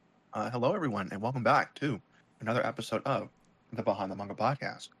Hello, everyone, and welcome back to another episode of the Behind the Manga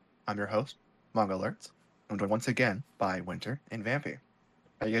podcast. I'm your host, Manga Alerts. I'm joined once again by Winter and Vampy.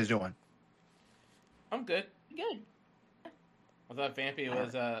 How you guys doing? I'm good. Good. I thought Vampy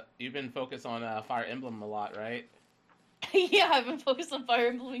was you've been focused on Fire Emblem a lot, right? Yeah, I've been focused on Fire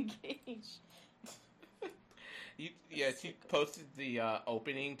Emblem Engage. She posted the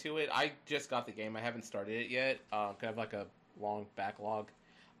opening to it. I just got the game. I haven't started it yet. Cause I have like a long backlog,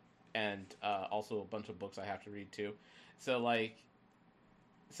 and also a bunch of books I have to read too. So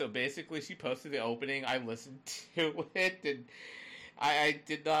basically, she posted the opening. I listened to it, and I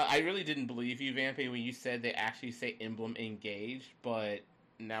did not. I really didn't believe you, Vampy, when you said they actually say Emblem Engage, but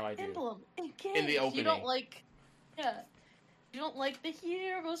now I do. Emblem Engage. In the opening. You don't like, yeah. You don't like the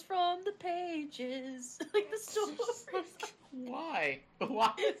heroes from the pages, like the stories. Why?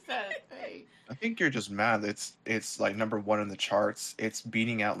 Why is that a thing? I think you're just mad. It's like number one in the charts. It's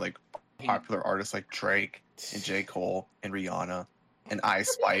beating out like popular artists like Drake and J. Cole and Rihanna and Ice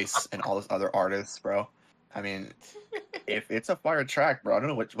Spice and all those other artists, bro. I mean, if it's a fire track, bro, I don't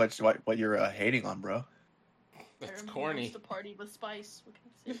know what you're hating on, bro. That's corny. To party with Spice. What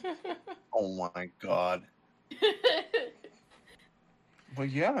can I say? Oh my god. But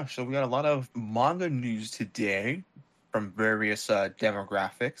yeah, so we got a lot of manga news today from various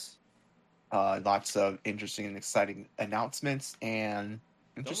demographics. Lots of interesting and exciting announcements and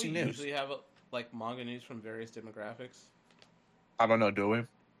interesting Don't we news. usually have like manga news from various demographics? I don't know, do we?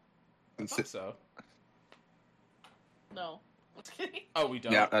 I thought so. No. Just kidding. Oh, we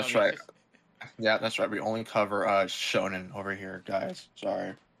don't. Yeah, that's Okay. right. Yeah, that's right. We only cover shonen over here, guys.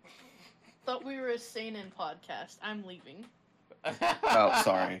 Sorry. Thought we were a seinen podcast. I'm leaving. Oh,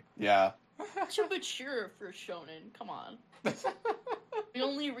 sorry. Yeah. Too mature for shonen. Come on. We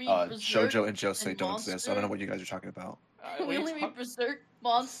only read Berserk. Shoujo and Josei and don't exist. I don't know what you guys are talking about. We only read Berserk,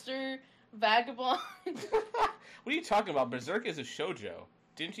 Monster, Vagabond. What are you talking about? Berserk is a shoujo.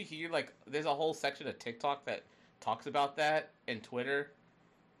 Didn't you hear, like, there's a whole section of TikTok that talks about that, and Twitter?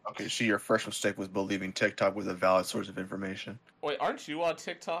 Okay, so your first mistake was believing TikTok was a valid source of information. Wait, aren't you on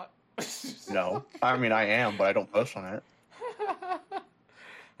TikTok? No. I mean, I am, but I don't post on it.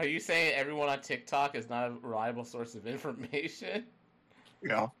 Are you saying everyone on TikTok is not a reliable source of information?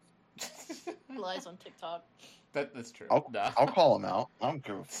 Yeah. Relies on TikTok. That's true. I'll call him out. I don't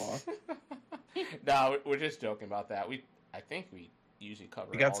give a fuck. No, we're just joking about that. I think we usually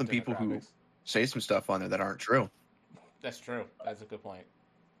cover. We got all some people who demographics. say some stuff on there that aren't true. That's true. That's a good point.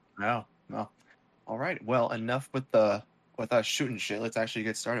 No. All right. Well, enough with us shooting shit. Let's actually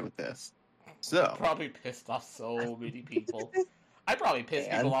get started with this. So Probably pissed off so many people. I probably pissed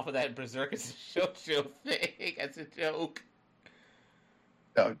And- people off with that Berserk as a shoujo thing as a joke.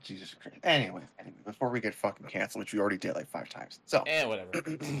 Oh, Jesus Christ. Anyway, before we get fucking canceled, which we already did like 5 times. So, Whatever.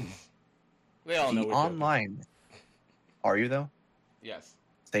 We all know the we're joking. online. Are you, though? Yes.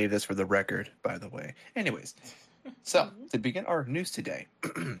 Save this for the record, by the way. Anyways, so to begin our news today,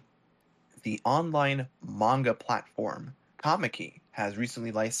 the online manga platform Kamiki has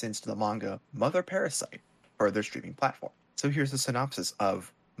recently licensed the manga Mother Parasite for their streaming platform. So here's the synopsis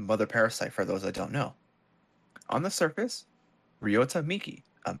of Mother Parasite for those that don't know. On the surface, Ryota Miki,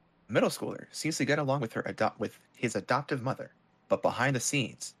 a middle schooler, seems to get along with with his adoptive mother, but behind the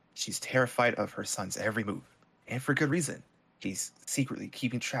scenes, she's terrified of her son's every move, and for good reason. He's secretly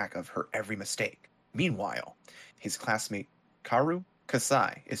keeping track of her every mistake. Meanwhile, his classmate Karu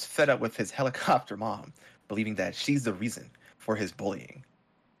Kasai is fed up with his helicopter mom, believing that she's the reason for his bullying.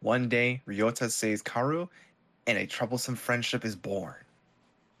 One day, Ryota saves Karu, and a troublesome friendship is born.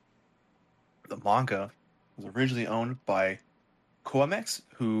 The manga was originally owned by Koamex,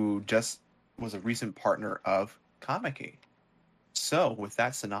 who just was a recent partner of Kamiki. So, with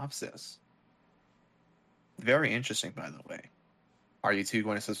that synopsis, very interesting, by the way. Are you two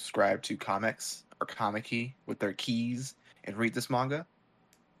going to subscribe to Comics or Kamiki with their keys and read this manga?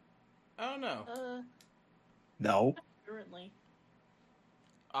 I don't know. No. Currently.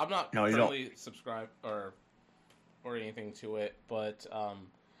 I'm not No, you currently subscribed or anything to it, but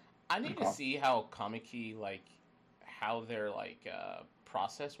I need to Okay. see how Kamiki, like, how their like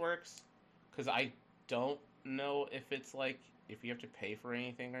process works, because I don't know if it's like if you have to pay for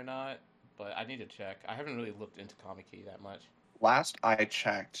anything or not. But I need to check. I haven't really looked into Kamiki that much. Last I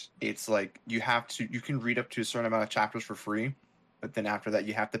checked, it's like you can read up to a certain amount of chapters for free, but then after that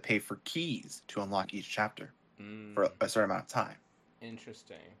you have to pay for keys to unlock each chapter for a certain amount of time.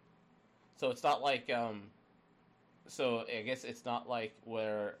 Interesting. So it's not like so I guess it's not like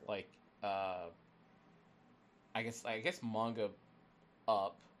where like I guess manga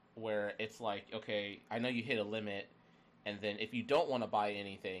up where it's like, okay, I know you hit a limit and then if you don't want to buy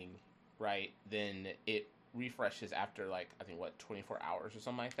anything, right, then it refreshes after like I think what 24 hours or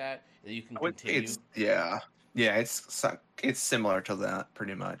something like that. And then you can I would say continue. it's similar to that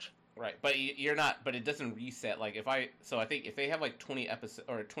pretty much. Right, but you're not. But it doesn't reset. Like I think if they have like 20 episodes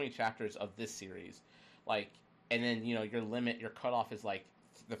or 20 chapters of this series, like, and then your cutoff is like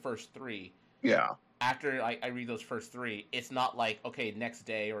the first three. Yeah. After I read those first three, it's not like okay, next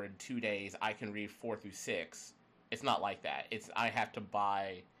day or in 2 days I can read 4 through 6. It's not like that. It's I have to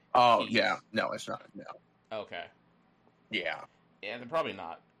buy. Oh keys. yeah, no, it's not. No. Okay. Yeah. Yeah, they're probably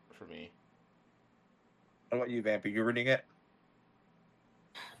not for me. What about you, Vampy? You reading it?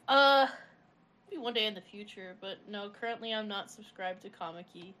 Maybe one day in the future, but no, currently I'm not subscribed to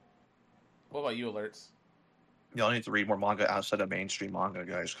Comic-E. What about you, Alerts? Y'all need to read more manga outside of mainstream manga,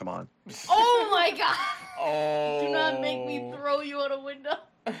 guys. Come on. Oh my god! Oh. Do not make me throw you out a window.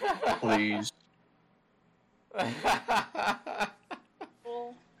 Please.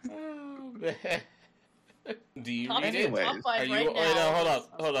 Well, Oh, man. Do you top read two, it? Anyways. top five Are you? right Wait, now. no,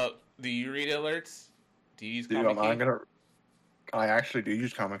 hold up. Do you read Alerts? Do you use Dude, Comic-E? I actually do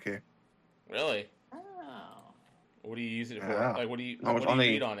use Comic-E. Really? Oh. What do you use it for? Yeah. Like, what do you I was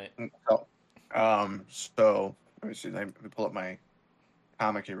read on it? So let me see. Let me pull up my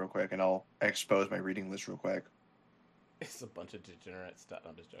Comic-E real quick, and I'll expose my reading list real quick. It's a bunch of degenerate stuff.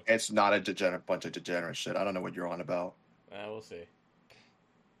 I'm just joking. It's not a bunch of degenerate shit. I don't know what you're on about. We'll see.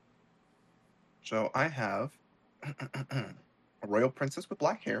 So I have a royal princess with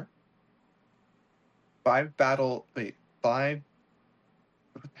black hair. What the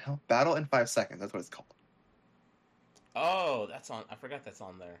hell? Battle in 5 seconds. That's what it's called. Oh, that's on. I forgot that's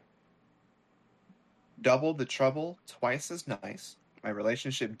on there. Double the trouble, twice as nice. My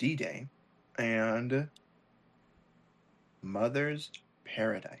relationship D-Day, and Mother's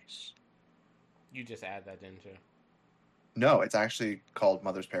Paradise. You just add that, didn't you? No, it's actually called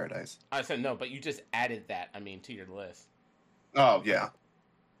Mother's Paradise. I said no, but you just added that. I mean, to your list. Oh yeah,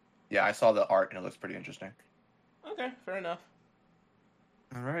 yeah. I saw the art and it looks pretty interesting. Okay, fair enough.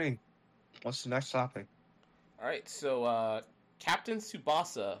 Alrighty, what's the next topic? All right, so Captain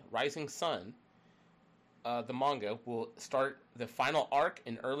Tsubasa: Rising Sun, the manga will start the final arc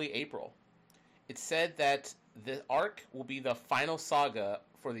in early April. It's said that the arc will be the final saga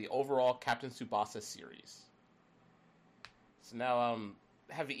for the overall Captain Tsubasa series. So now,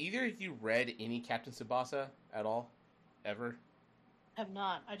 have either of you read any Captain Tsubasa at all, ever? Have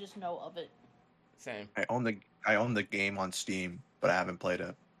not. I just know of it. Same. I own the game on Steam, but I haven't played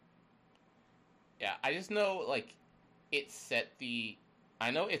it. Yeah, I just know like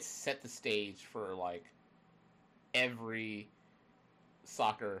I know it set the stage for like every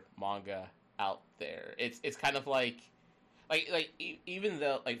soccer manga out there. It's kind of like even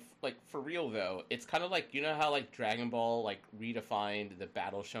though like for real though, it's kind of like you know how like Dragon Ball like redefined the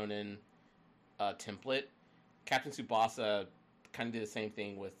battle shonen template. Captain Tsubasa kind of did the same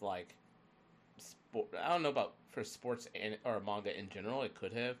thing with like sport. I don't know about for sports or manga in general. It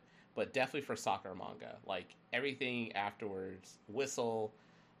could have, but definitely for soccer manga. Like everything afterwards, Whistle,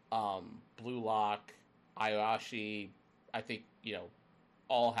 Blue Lock, Ayashi. I think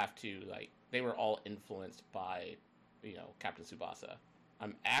all have to like they were all influenced by Captain Tsubasa.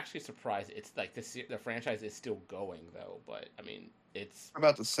 I'm actually surprised it's like the franchise is still going though, but I mean it's. I'm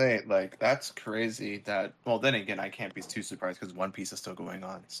about to say like that's crazy. That well, then again, I can't be too surprised because One Piece is still going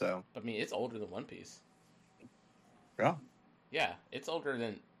on. So I mean, it's older than One Piece. yeah, Yeah, it's older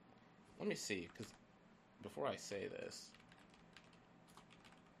than. Let me see, because before I say this,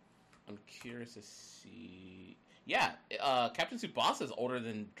 I'm curious to see. Yeah, Captain Tsubasa is older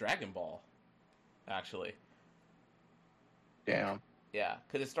than Dragon Ball, actually. damn. Yeah,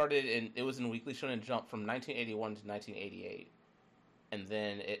 because it was in Weekly Shonen Jump from 1981 to 1988, and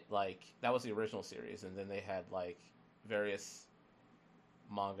then that was the original series, and then they had like various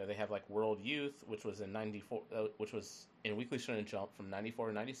manga. They have like World Youth, which was in '94, which was in Weekly Shonen Jump from '94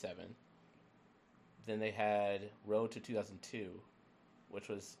 to '97. Then they had Road to 2002, which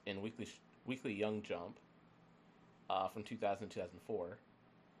was in Weekly Young Jump from 2000 to 2004.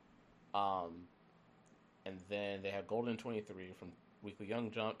 And then they had Golden 23 from Weekly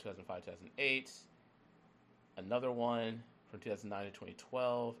Young Jump 2005 2008. Another one from 2009 to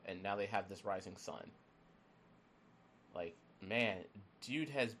 2012, and now they have this Rising Sun. Like, man, dude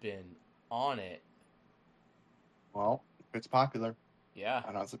has been on it. Well, it's popular. Yeah.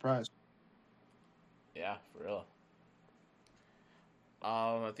 I'm not surprised. Yeah, for real.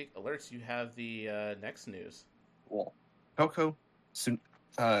 I think Alerts, you have the next news. Well, Koko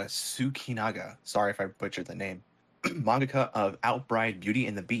Tsukinaga, sorry if I butchered the name, mangaka of Outbride Beauty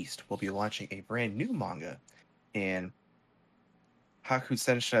and the Beast, will be launching a brand new manga in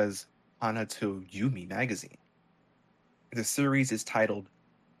Hakusensha's Hanato Yumi magazine. The series is titled,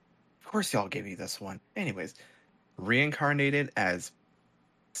 of course y'all gave me this one. Anyways, reincarnated as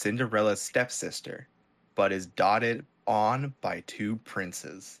Cinderella's stepsister, but is dotted on by two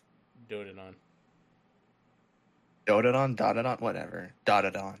princes. Dotted on. Dotted on, whatever.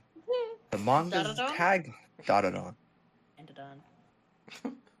 Dotted on. The manga's Dotted on? tag dotted on. Ended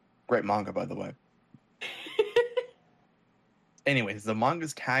on. Great manga, by the way. Anyways, the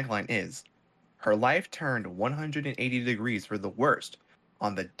manga's tagline is, her life turned 180 degrees for the worst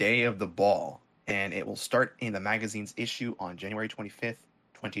on the day of the ball, and it will start in the magazine's issue on January 25th,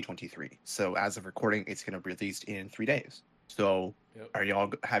 2023. So as of recording, it's going to be released in 3 days. So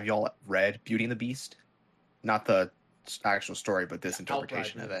have y'all read Beauty and the Beast? Not the actual story, but this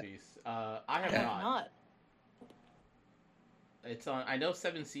interpretation of it. I have not. It's on. I know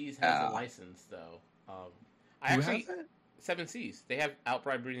Seven Seas has a license though. Who has it? Seven Seas. They have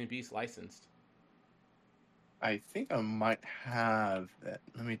Outright Beauty and the Beast licensed. I think I might have that.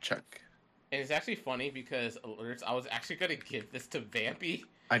 Let me check. And it's actually funny because alerts. I was actually going to give this to Vampy.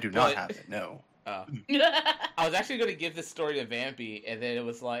 I do not have it. No. I was actually going to give this story to Vampy, and then it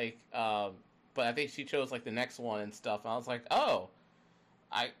was like, but I think she chose like the next one and stuff. And I was like, oh,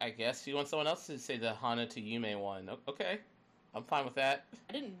 I guess she wants someone else to say the Hana to Yume one. Okay, I'm fine with that.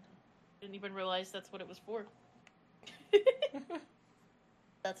 I didn't even realize that's what it was for.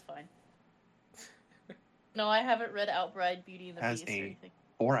 That's fine. No, I haven't read Outright Beauty and the Beast or anything.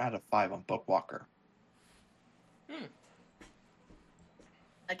 4 out of 5 on Bookwalker.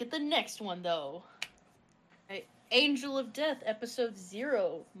 I get the next one though. Right. Angel of Death Episode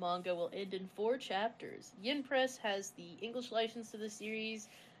 0 manga will end in 4 chapters. Yin Press has the English license to the series.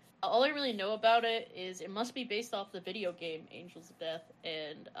 All I really know about it is it must be based off the video game Angels of Death,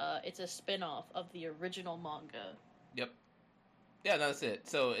 and it's a spin-off of the original manga. Yep. Yeah, that's it.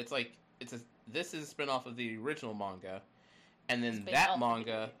 So it's like this is a spin-off of the original manga, and then that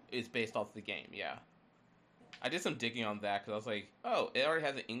manga is based off the game. Yeah. I did some digging on that because I was like, oh, it already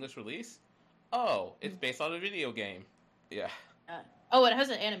has an English release? Oh, it's based on a video game. Yeah. Oh, it has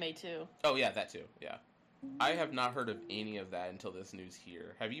an anime too. Oh, yeah, that too. Yeah. I have not heard of any of that until this news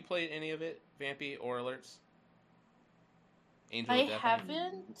here. Have you played any of it, Vampy or Alerts? Angel of Death,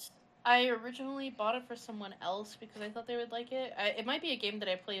 haven't. I originally bought it for someone else because I thought they would like it. It might be a game that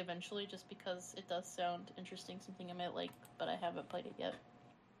I play eventually just because it does sound interesting, something I might like, but I haven't played it yet.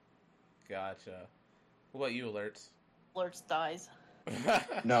 Gotcha. What about you, Alerts? Alerts dies.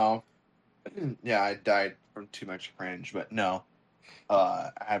 No. Yeah, I died from too much cringe, but no. I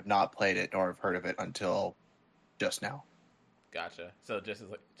have not played it or have heard of it until just now. Gotcha. So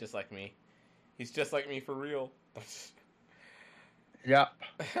just like me. He's just like me for real. Yep.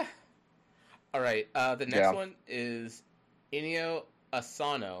 All right. The next one is Inio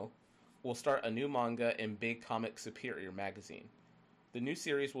Asano will start a new manga in Big Comic Superior magazine. The new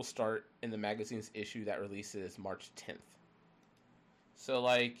series will start in the magazine's issue that releases March 10th. So,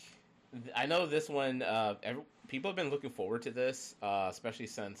 like, I know this one, people have been looking forward to this, especially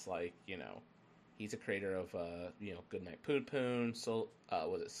since, like, you know, he's a creator of, Goodnight Poon Poon,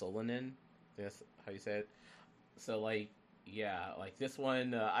 was it Solanin? I think that's how you say it. So, like, yeah, like, this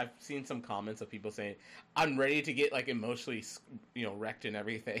one, I've seen some comments of people saying, I'm ready to get, like, emotionally, wrecked and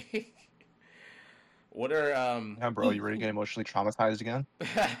everything. What are, Yeah, bro, you ready to get emotionally traumatized again?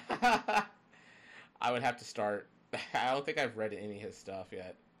 I would have to start. I don't think I've read any of his stuff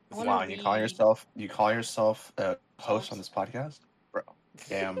yet. Wow, you call yourself a host on this podcast? Bro.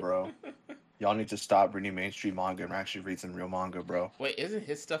 Damn, bro. Y'all need to stop reading mainstream manga and actually read some real manga, bro. Wait, isn't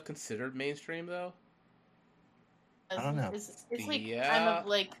his stuff considered mainstream, though? I don't know. It's like, kind of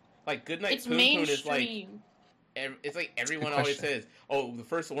like... Like, Goodnight Poon Poon is like... It's like everyone always says, oh, one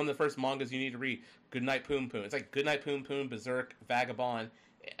of the first mangas you need to read, Goodnight Poon Poon. It's like Goodnight Poon Poon, Berserk, Vagabond.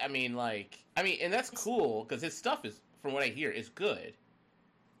 And that's cool, because his stuff is, from what I hear, is good.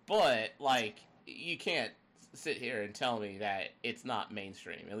 But, like, you can't sit here and tell me that it's not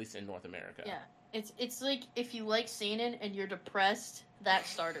mainstream, at least in North America. Yeah. It's like, if you like seinen and you're depressed, that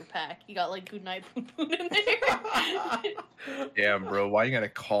starter pack. You got, like, Goodnight Poon Poon in there. Damn, bro, why you gotta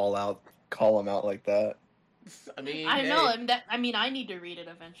call him out like that? I know. I need to read it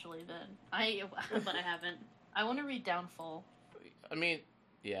eventually. Then but I haven't. I want to read Downfall.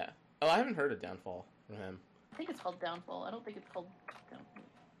 Yeah. Oh, I haven't heard of Downfall from him. I think it's called Downfall. I don't think it's called Downfall.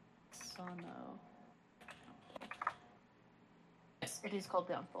 Sono. Yes, it is called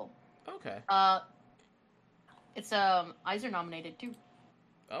Downfall. Okay. It's Eisner nominated too.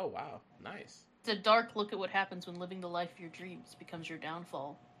 Oh wow, nice. It's a dark look at what happens when living the life of your dreams becomes your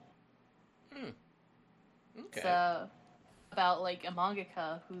downfall. Okay. It's about like a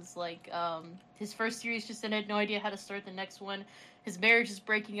mangaka who's like his first series just had no idea how to start the next one. His marriage is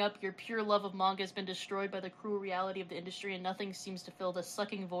breaking up, your pure love of manga has been destroyed by the cruel reality of the industry, and nothing seems to fill the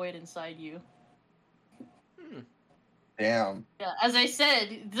sucking void inside you. Damn. Yeah, as I said,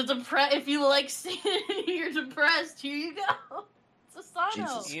 if you like seeing you're depressed, here you go. It's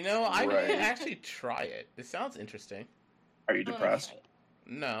Asano. Jesus. You know, I Right. might actually try it. It sounds interesting. Are you I'm gonna depressed? try it.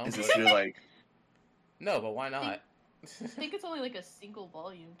 No. Is but- this your like? No, but why not? I think it's only like a single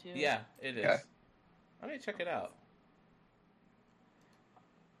volume too. Yeah, it is. Okay. I need to check it out.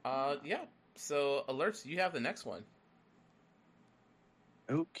 Yeah. So, alerts, you have the next one.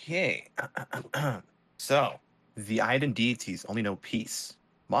 Okay. So, the Iden deities only know peace.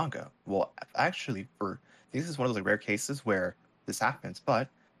 Manga. Well, actually, this is one of the rare cases where this happens, but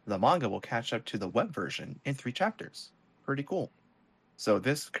the manga will catch up to the web version in 3 chapters. Pretty cool. So,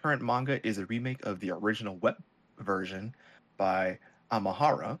 this current manga is a remake of the original web version by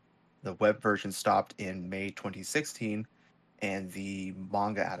Amahara. The web version stopped in May 2016, and the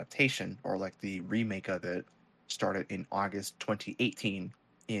manga adaptation, or like the remake of it, started in August 2018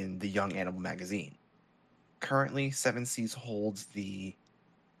 in the Young Animal magazine. Currently, Seven Seas holds the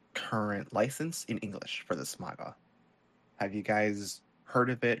current license in English for this manga. Have you guys heard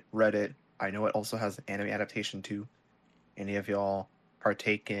of it, read it? I know it also has an anime adaptation too. Any of y'all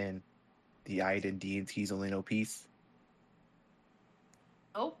partake in the Iden deities only know peace?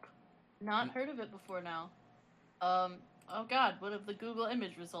 Nope. Not heard of it before now. Oh god, what of the Google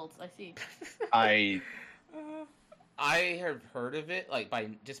image results? I see. I I have heard of it, like by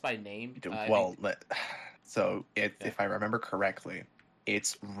name. well, so if I remember correctly,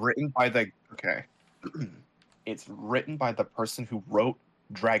 it's written by the it's written by the person who wrote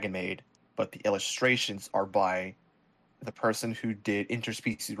Dragon Maid, but the illustrations are by the person who did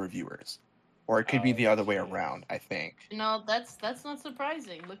Interspecies Reviewers, or it could be the other way Okay. around. I think. No, that's not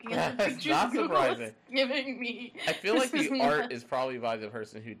surprising. Looking at the That's pictures not Google surprising. is giving me. I feel like This the is art not- is probably by the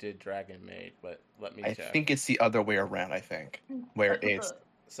person who did Dragon Maid, but let me I check. think it's the other way around. I think where I put it's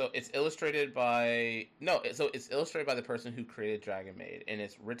So it's illustrated by it's illustrated by the person who created Dragon Maid, and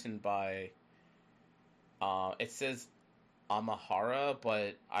it's written by. It says Amahara,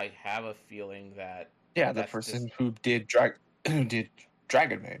 but I have a feeling that the that's person just- who did Dragon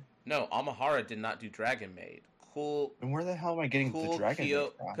Maid. no, Amahara did not do Dragon Maid. Cool, And where the hell am I getting the Dragon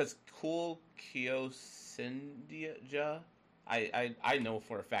Maid from? because Cool Kyosinja, I know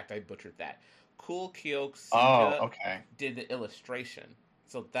for a fact I butchered that. Cool Kyosinja okay. did the illustration,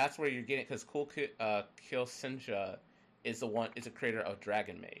 so that's where you're getting, because Cool Kyosinja is a creator of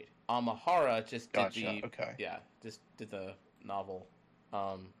Dragon Maid. Amahara just did just did the novel,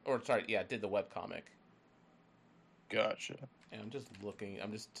 did the webcomic. Gotcha. And I'm just looking.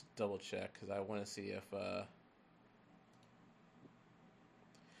 I'm just to double check because I want to see if.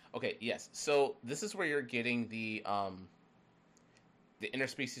 Okay. Yes. So this is where you're getting the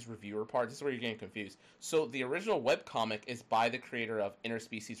interspecies reviewer part. This is where you're getting confused. So the original webcomic is by the creator of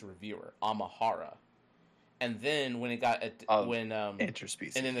Interspecies Reviewer, Amahara, and then when it got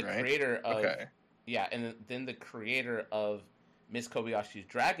Interspecies, and then the right? creator of Okay. and then the creator of Miss Kobayashi's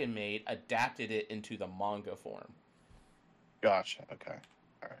Dragon Maid adapted it into the manga form. Gotcha. Okay.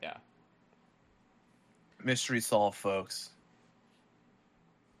 All right. Yeah. Mystery solved, folks.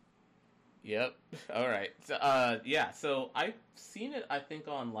 Yep. All right. So, So I've seen it. I think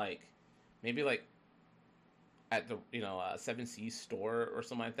on maybe at the Seven Seas store or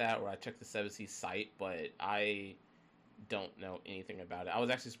something like that, where I checked the Seven Seas site, but I don't know anything about it. I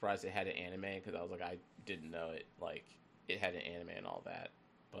was actually surprised it had an anime because I was like, I didn't know it had an anime and all that.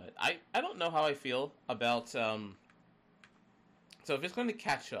 But I don't know how I feel about So if it's going to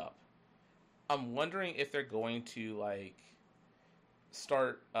catch up, I'm wondering if they're going to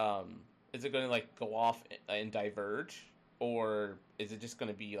start. Is it going to go off and diverge, or is it just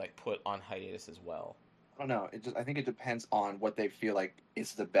going to be put on hiatus as well? I don't know. I think it depends on what they feel like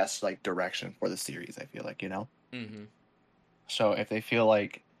is the best direction for the series. I feel like Mm-hmm. So if they feel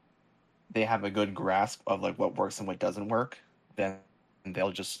like they have a good grasp of what works and what doesn't work, then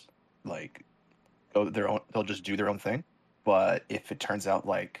they'll just go their own. They'll just do their own thing. But if it turns out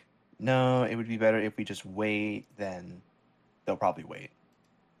no, it would be better if we just wait, then they'll probably wait.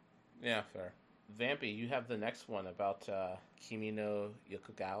 Yeah, fair. Vampy, you have the next one about Kimi no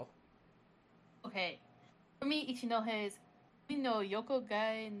Yokogao. Okay. For me, Ichinohe is Kimi no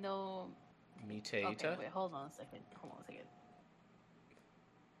Yokogai no. Miteita? Okay, wait, hold on a second.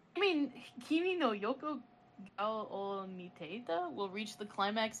 Kimi no Yokogao o Miteita will reach the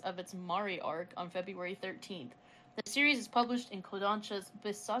climax of its Mari arc on February 13th. The series is published in Kodansha's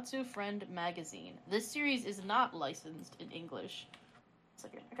Bisatsu Friend magazine. This series is not licensed in English.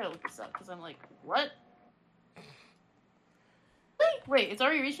 Second, I gotta look this up because I'm like, what? Wait, it's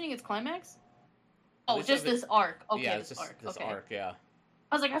already reaching its climax? Oh, just this arc. Okay, yeah, it's this just arc. this Okay. arc. Yeah.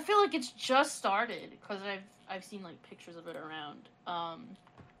 I was like, I feel like it's just started because I've seen like pictures of it around.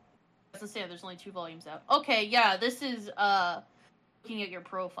 As I say, there's only 2 volumes out. Okay, yeah, this is looking at your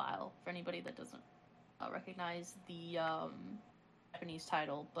profile for anybody that doesn't recognize the Japanese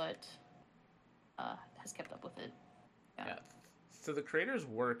title, but has kept up with it. Yeah. So the creators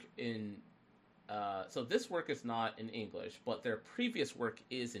work in. So this work is not in English, but their previous work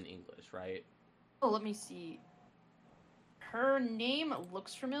is in English, right? Oh, let me see. Her name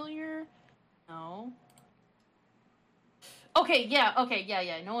looks familiar. No. Okay,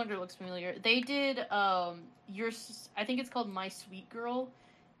 yeah. No wonder it looks familiar. They did I think it's called My Sweet Girl,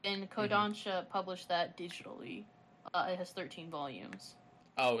 and Kodansha published that digitally. It has 13 volumes.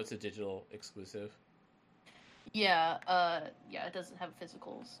 Oh, it's a digital exclusive. Yeah, it doesn't have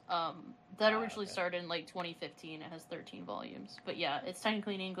physicals. That originally started in like 2015. It has 13 volumes. But yeah, it's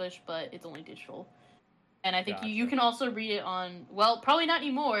technically in English, but it's only digital. And I think you can also read it on, well, probably not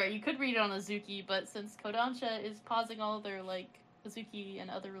anymore. You could read it on Azuki, but since Kodansha is pausing all of their like Azuki and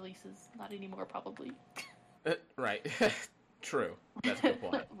other releases, not anymore probably. Right. True. That's a good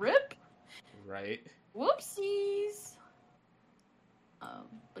point. RIP? Right. Whoopsies.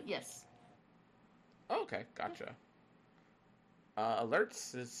 But yes. Okay, gotcha.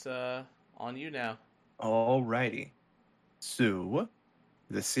 Alerts is on you now. Alrighty. So,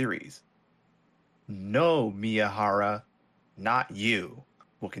 the series No Miyahara, Not You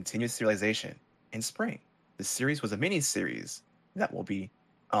will continue serialization in spring. The series was a mini-series that will be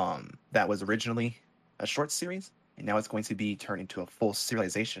that was originally a short series, and now it's going to be turned into a full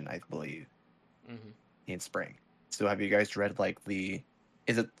serialization, I believe, in spring. So have you guys read like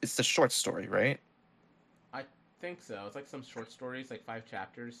it's the short story, right? I think so. It's like some short stories, like 5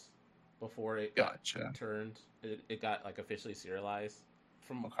 chapters before it got turned. It got like officially serialized.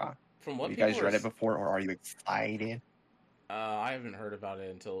 From what have you guys read it before, or are you excited? I haven't heard about it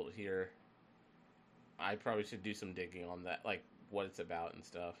until here. I probably should do some digging on that, like what it's about and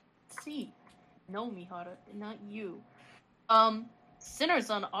stuff. See, no Mihara, not you. Sinners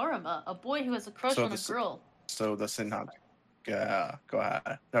on Arima, a boy who has a crush on a girl. So the synopsis. Yeah, go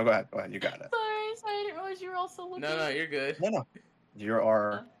ahead. No, go ahead. You got it. Sorry, I didn't realize you were also looking. No, you're good. No. You're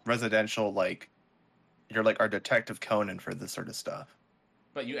our residential, you're like our Detective Conan for this sort of stuff.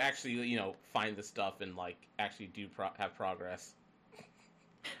 But you actually, find the stuff and like actually do have progress.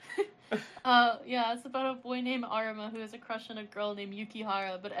 Yeah, it's about a boy named Arima who has a crush on a girl named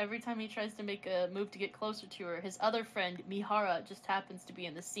Yukihara, but every time he tries to make a move to get closer to her, his other friend, Mihara, just happens to be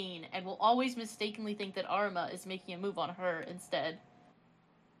in the scene and will always mistakenly think that Arima is making a move on her instead.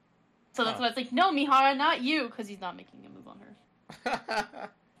 So that's why it's like, no, Mihara, not you, because he's not making a move on her.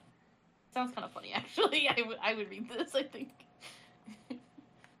 Sounds kind of funny, actually. I would read this, I think.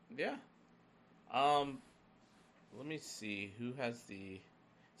 Yeah. Let me see who has the.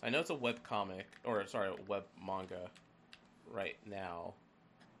 So I know it's a web comic, a web manga, right now.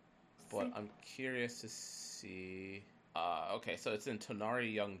 But I'm curious to see. Okay, so it's in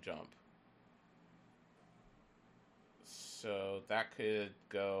Tonari Young Jump. So that could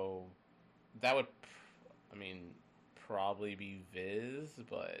go. That would, probably be Viz,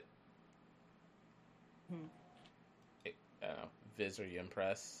 but. I don't know, Viz or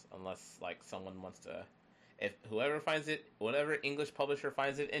Yimpress, unless like someone wants to. If whoever finds it, whatever English publisher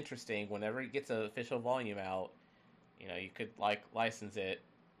finds it interesting, whenever it gets an official volume out, you could license it.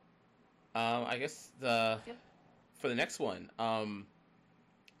 I guess for the next one,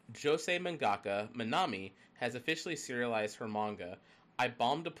 Josei mangaka Minami has officially serialized her manga. I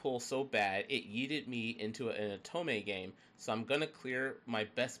bombed a pool so bad it yeeted me into an Otome game, so I'm gonna clear my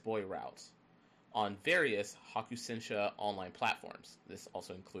best boy routes on various Hakusensha online platforms. This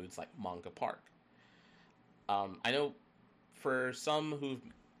also includes like Manga Park. I know for some who've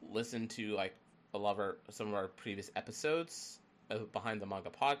listened to like some of our previous episodes behind the manga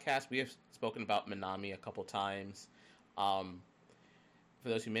podcast, we have spoken about Minami a couple times. For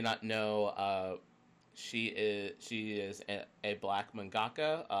those who may not know, she is a black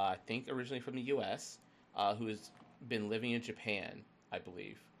mangaka, I think originally from the U.S., who has been living in Japan, I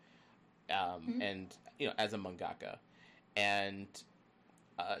believe, and as a mangaka, and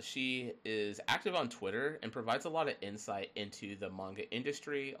she is active on Twitter and provides a lot of insight into the manga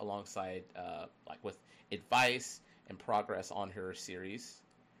industry, alongside with advice and progress on her series.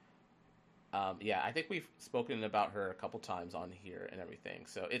 I think we've spoken about her a couple times on here and everything.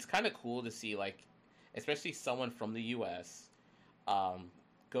 So it's kind of cool to see especially someone from the U.S.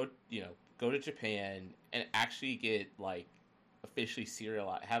 Go go to Japan and actually get like officially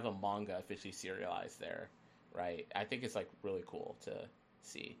serialized, have a manga officially serialized there, right? I think it's like really cool to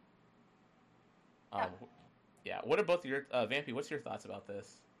see. Yeah. Yeah. What are both your Vampy? What's your thoughts about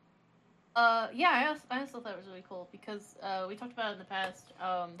this? Yeah, I also thought it was really cool because we talked about it in the past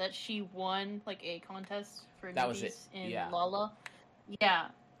that she won like a contest for That was it. newbies in Yeah. Lala. Yeah,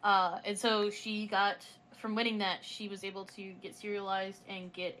 and so she got from winning that she was able to get serialized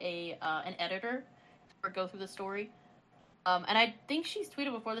and get a an editor or go through the story. And I think she's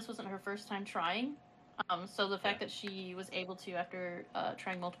tweeted before this wasn't her first time trying. So the fact that she was able to after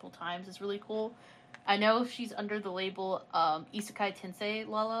trying multiple times is really cool. I know she's under the label Isekai Tensei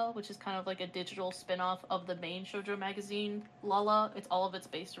Lala, which is kind of like a digital spin-off of the main shoujo magazine Lala. It's all of it's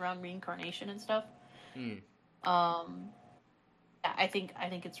based around reincarnation and stuff. Um, yeah, I think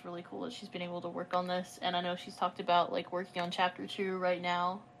it's really cool that she's been able to work on this, and I know she's talked about like working on chapter 2 right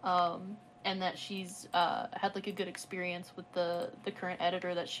now. And that she's had like a good experience with the current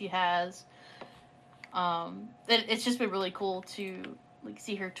editor that she has. It's just been really cool to like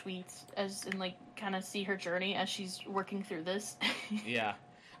see her tweets as and like kind of see her journey as she's working through this. Yeah,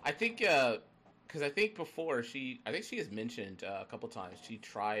 I think because I think before I think she has mentioned a couple times she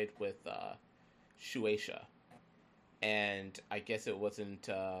tried with Shueisha, and I guess it wasn't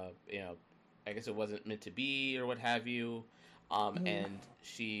I guess it wasn't meant to be or what have you. And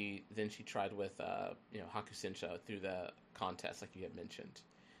she tried with Hakusensha through the contest like you had mentioned.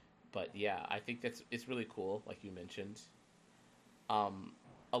 But yeah, I think it's really cool like you mentioned.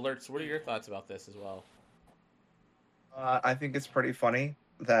 Alerts, what are your thoughts about this as well? I think it's pretty funny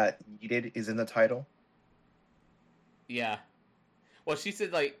that Yeeted is in the title. Yeah. Well, she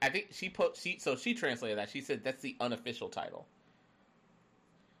said like I think she translated that. She said that's the unofficial title.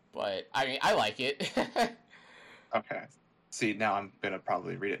 But I mean, I like it. Okay. See, now I'm gonna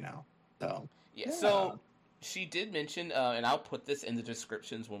probably read it now. So yeah. So she did mention, and I'll put this in the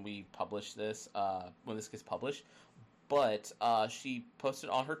descriptions when we publish this, when this gets published. But she posted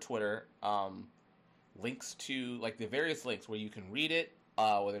on her Twitter links to like the various links where you can read it,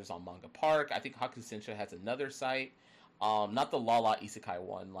 whether it's on Manga Park. I think Hakusensha has another site, not the Lala Isekai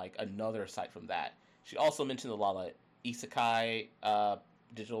one, like another site from that. She also mentioned the Lala Isekai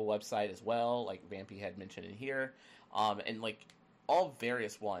digital website as well, like Vampy had mentioned in here, and like all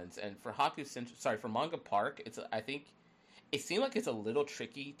various ones. And for for Manga Park, I think it seemed like it's a little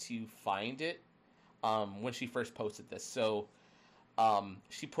tricky to find it when she first posted this. So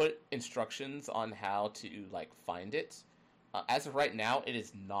she put instructions on how to like find it. As of right now, it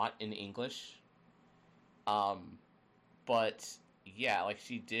is not in English. But yeah, like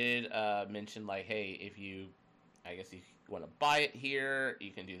she did mention like, hey, if you want to buy it here,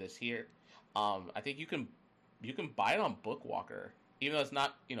 you can do this here. I think you can buy it on Bookwalker, even though it's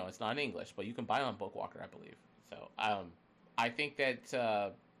not it's not in English, but you can buy it on Bookwalker, I believe. So I think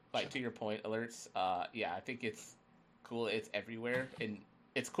that like to your point, alerts. Yeah, I think it's cool. It's everywhere, and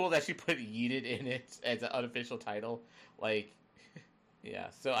it's cool that she put Yeeted in it as an unofficial title. Like, yeah.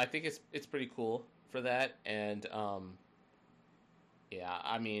 So I think it's pretty cool for that, and yeah.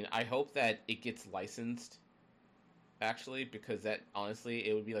 I mean, I hope that it gets licensed. Actually, because that honestly,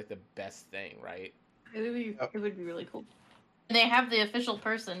 it would be like the best thing, right? It would be really cool. And they have the official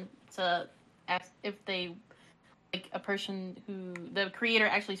person to ask if they like a person who the creator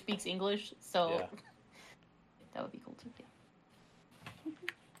actually speaks English, so Yeah. that would be cool too. Yeah.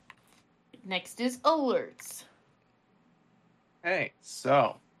 Next is alerts. hey,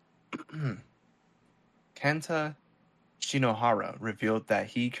 so Kenta Shinohara revealed that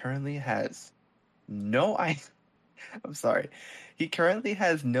he currently has no idea. I'm sorry. He currently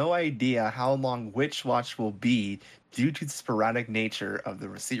has no idea how long Witch Watch will be due to the sporadic nature of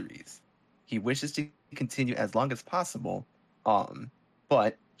the series. He wishes to continue as long as possible,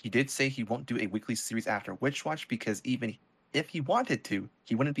 but he did say he won't do a weekly series after Witch Watch because even if he wanted to,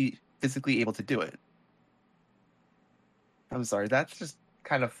 he wouldn't be physically able to do it. I'm sorry, that's just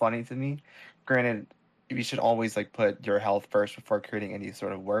kind of funny to me. Granted, you should always like put your health first before creating any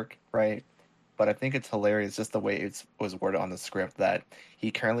sort of work, right? But I think it's hilarious just the way it was worded on the script that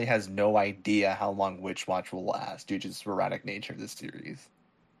he currently has no idea how long Witch Watch will last due to the sporadic nature of this series.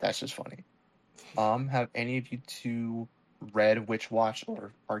 That's just funny. Have any of you two read Witch Watch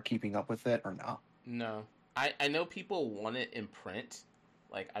or are keeping up with it or no? No, I know people want it in print.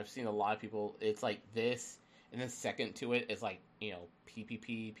 Like I've seen a lot of people. It's like this, and then second to it is like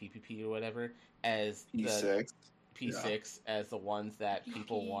PPP or whatever as P6. the P6 as the ones that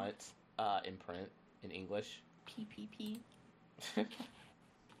people want in print in English. PPP.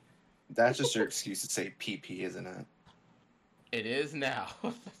 That's just your excuse to say PP, isn't it? It is now.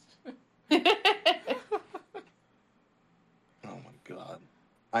 Oh my god.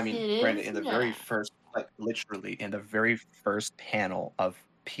 I mean, It granted, is in the very now. first, like literally in the very first panel of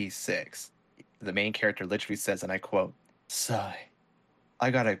P6, the main character literally says, and I quote, "Sigh,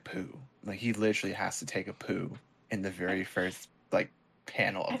 I gotta poo." Like he literally has to take a poo in the very first like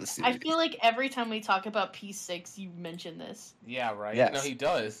panel of the I series. feel like every time we talk about P6, you mention this. Yeah, right? Yes. No, he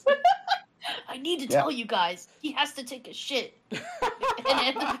does. I need to Yeah. tell you guys, he has to take a shit. And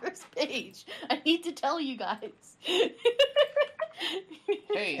at the first page, I need to tell you guys. Hey,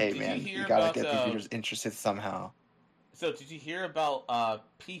 Hey did man, you hear you gotta about get the readers interested somehow. So did you hear about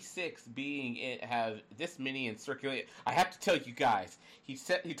P6 being it have this many in circulate? I have to tell you guys. He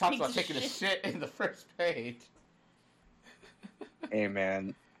talks about taking a shit in the first page. Hey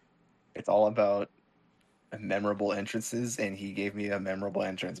man, it's all about memorable entrances, and he gave me a memorable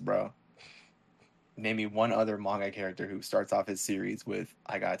entrance, bro. Name me one other manga character who starts off his series with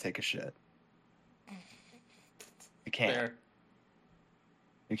 "I gotta take a shit." You can't. Fair.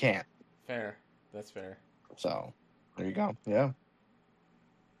 You can't. Fair. That's fair. So there you go. Yeah.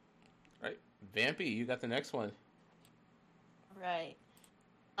 Right. Vampy, you got the next one. Right.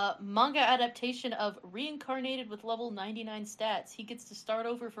 Manga adaptation of Reincarnated with level 99 stats. He gets to start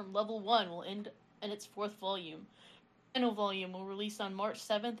over from level 1, will end in its 4th volume. Final volume will release on March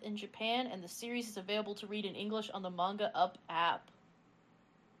 7th in Japan, and the series is available to read in English on the Manga Up app.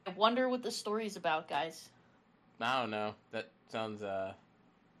 I wonder what the story's about, guys. I don't know. That sounds, I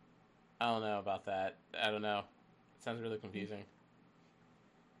don't know about that. I don't know. It sounds really confusing.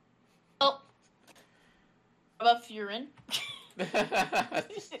 Oh. How about Furin?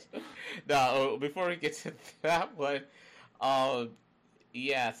 No, before we get to that one,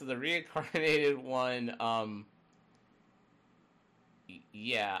 yeah, so the reincarnated one,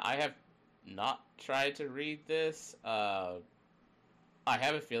 yeah, I have not tried to read this. I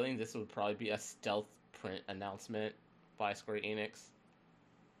have a feeling this would probably be a stealth print announcement by Square Enix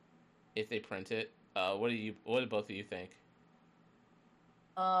if they print it. What do both of you think?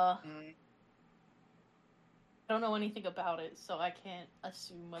 I don't know anything about it, so I can't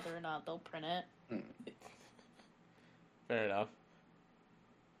assume whether or not they'll print it. Fair enough.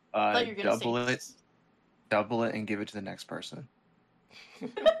 Double it, and give it to the next person.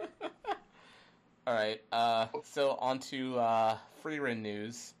 All right. So on to Freerun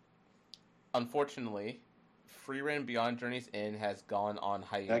news. Unfortunately, Freerun Beyond Journey's End has gone on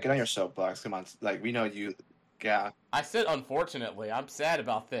hiatus. Yeah, get on your soapbox. Come on, like we know you. Yeah. I said unfortunately. I'm sad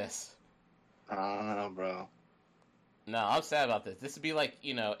about this. I don't know, bro. No, I'm sad about this. This would be like,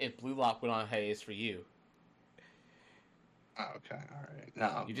 if Blue Lock went on hiatus for you. Oh, okay, all right.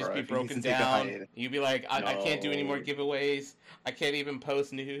 No, You'd just bro, be broken down. You'd be like, I can't do any more giveaways. I can't even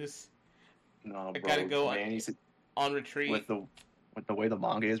post news. No, I bro. gotta go man, on retreat. With the way the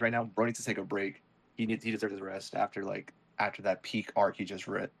manga is right now, bro needs to take a break. He deserves his rest after that peak arc he just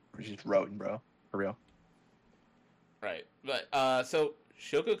wrote, bro. For real. Right, but so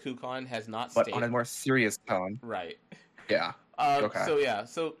Shogakukan has not But stated. on a more serious tone. Right. Yeah. Okay.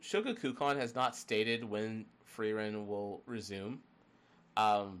 So Shogakukan has not stated when Freerun will resume.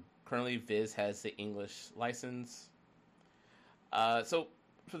 Currently, Viz has the English license. So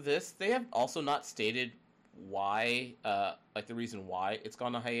for this, they have also not stated why, like the reason why it's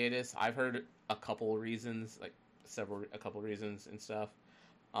gone on hiatus. I've heard a couple reasons, like a couple reasons and stuff.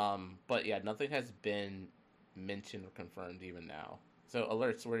 But yeah, nothing has been mentioned or confirmed even now. So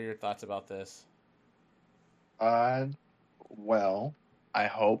alerts, what are your thoughts about this? Well, I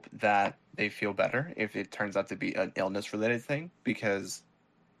hope that they feel better if it turns out to be an illness-related thing, because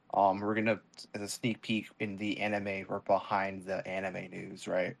we're gonna, as a sneak peek in the anime or behind the anime news,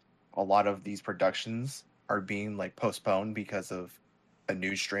 right? A lot of these productions are being like postponed because of a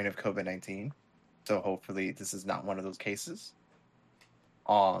new strain of COVID-19. So hopefully this is not one of those cases.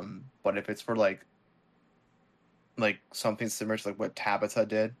 But if it's for like something similar to like what Tabata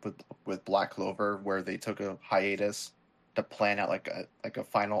did with Black Clover, where they took a hiatus to plan out like a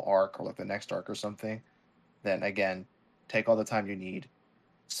final arc or like the next arc or something, then again, take all the time you need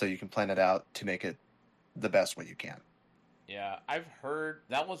so you can plan it out to make it the best way you can. Yeah, I've heard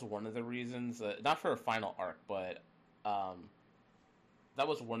that was one of the reasons, not for a final arc, but that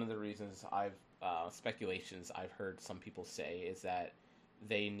was one of the reasons speculations I've heard some people say is that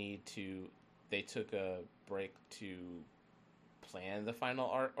they took a break to plan the final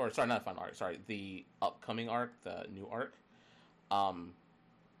arc, or sorry, not final arc, sorry, the upcoming arc, the new arc.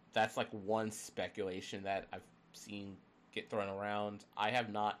 That's like one speculation that I've seen get thrown around. I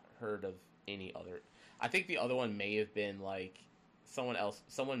have not heard of any other. I think the other one may have been like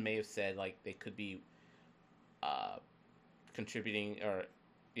someone may have said like they could be uh, contributing or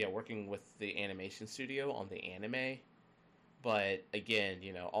working with the animation studio on the anime. But again,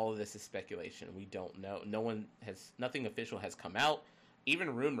 all of this is speculation. We don't know. Nothing official has come out.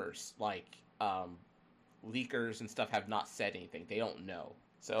 Even rumors like leakers and stuff have not said anything. They don't know.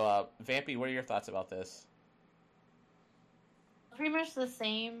 So, Vampy, what are your thoughts about this? Pretty much the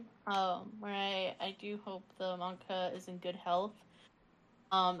same. Where I do hope the manga is in good health.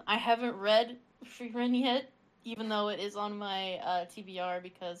 I haven't read Freerun yet, even though it is on my TBR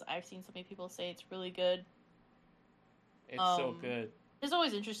because I've seen so many people say it's really good. It's so good. It's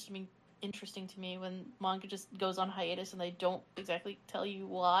always interesting to me when manga just goes on hiatus and they don't exactly tell you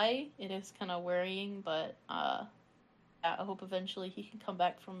why. It is kind of worrying, but I hope eventually he can come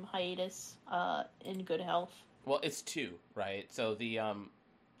back from hiatus in good health. Well, it's 2, right? So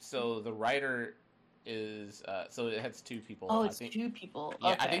the writer is so it has 2 people. Oh, it's 2 people.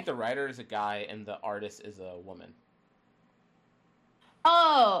 Yeah, okay. I think the writer is a guy and the artist is a woman.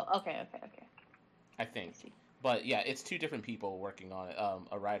 Oh, okay. I think. But yeah, it's 2 different people working on it.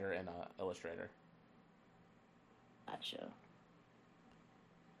 A writer and an illustrator. Gotcha.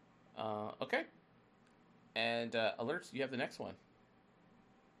 Okay. And alerts, you have the next one.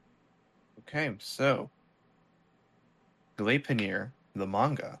 Okay, so Glenpir, the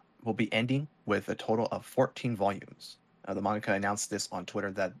manga, will be ending with a total of 14 volumes. The manga announced this on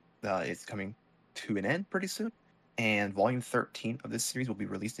Twitter that it's coming to an end pretty soon, and volume 13 of this series will be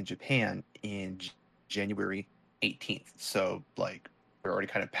released in Japan in January 18th. So, like, we're already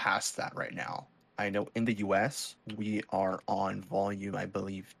kind of past that right now. I know in the US, we are on volume, I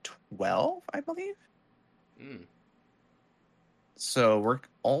believe, 12, I believe? So, we're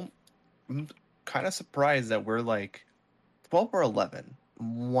all kind of surprised that we're like 12 or 11,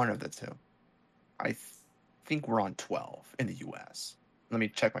 one of the two. I think we're on 12 in the US. Let me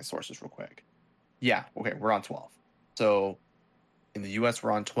check my sources real quick. Yeah, okay, we're on 12. So, in the US,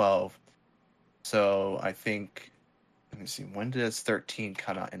 we're on 12. So, I think, let me see, when does 13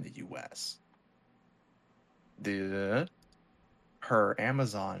 come out in the US? Her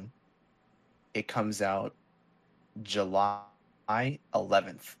Amazon, it comes out July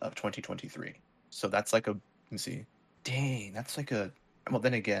 11th of 2023. So that's like let me see. Dang, that's like well,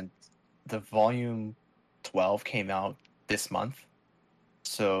 then again, the volume 12 came out this month.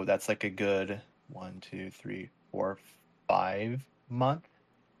 So that's like a good 1, 2, 3, 4, 5 month.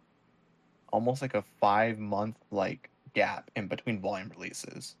 Almost like a 5-month like gap in between volume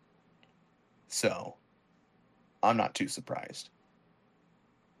releases. So I'm not too surprised.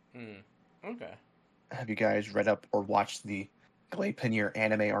 Okay. Have you guys read up or watched the Glenpir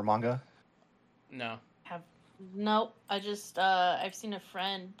anime or manga? No. Nope. I just I've seen a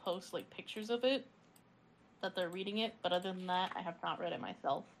friend post like pictures of it that they're reading it, but other than that, I have not read it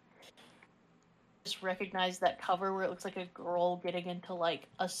myself. Just recognize that cover where it looks like a girl getting into like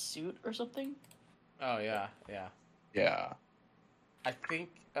a suit or something. Oh yeah. Yeah. I think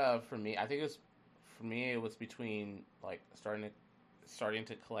for me, it was between like starting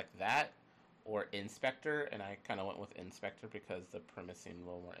to collect that or Inspector, and I kind of went with Inspector because the premise seemed a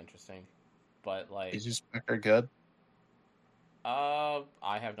little more interesting. But like, is Inspector good? I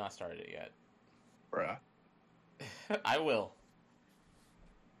have not started it yet. Bruh. I will.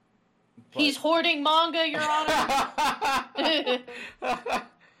 But... He's hoarding manga, Your Honor.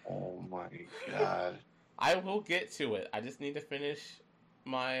 Oh my god. I will get to it. I just need to finish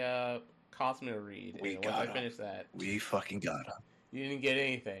my Cosmo read. Once I finish that, we fucking got him. You didn't get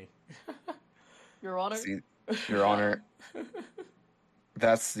anything. Your Honor. See, Your Honor.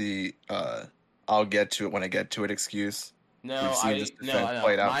 That's the I'll get to it when I get to it excuse. No, I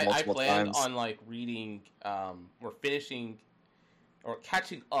planned on like reading or finishing or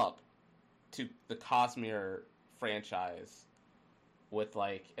catching up to the Cosmere franchise with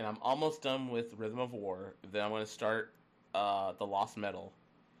like, and I'm almost done with Rhythm of War. Then I'm going to start the Lost Metal,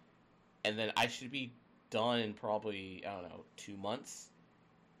 and then I should be done in probably, I don't know, 2 months.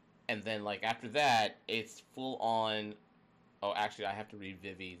 And then like after that, it's full on. Oh, actually, I have to read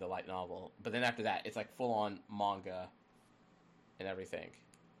Vivi, the light novel. But then after that, it's like full on manga and everything.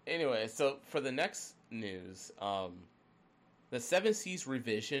 Anyway, so for the next news, the Seven Seas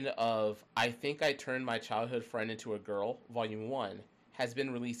revision of I Think I Turned My Childhood Friend Into a Girl, Volume 1, has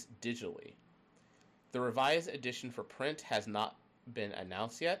been released digitally. The revised edition for print has not been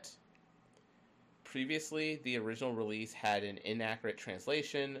announced yet. Previously, the original release had an inaccurate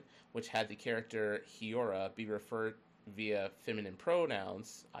translation, which had the character Hiora be referred via feminine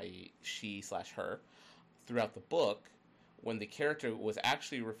pronouns, i.e. she/her, throughout the book, when the character was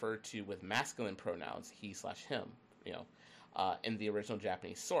actually referred to with masculine pronouns, he/him. in the original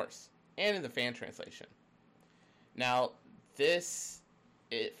Japanese source and in the fan translation. Now,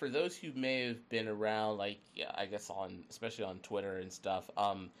 for those who may have been around, like, yeah, I guess especially on Twitter and stuff,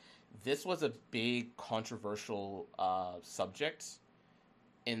 this was a big controversial subject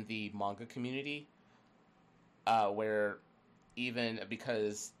in the manga community, where even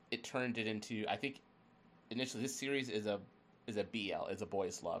because it turned it into, I think initially this series is a BL, is a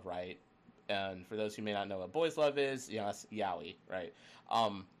boys love, right? And for those who may not know what boys love is, that's yaoi, right?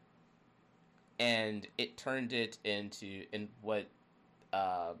 And it turned it into, in what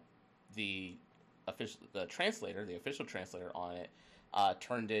the official translator on it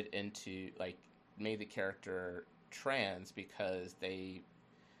turned it into, like, made the character trans because they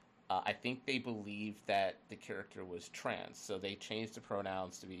I think they believed that the character was trans, so they changed the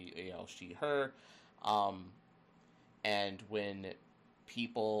pronouns to be she, her, and when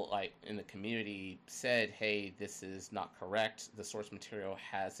people, like, in the community said, hey, this is not correct, the source material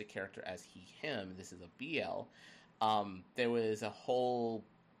has the character as he, him, this is a BL, there was a whole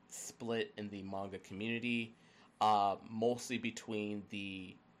split in the manga community, mostly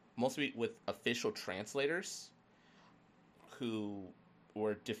with official translators who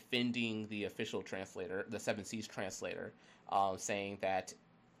were defending the official translator, the Seven Seas translator, saying that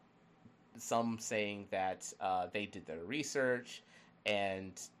they did their research,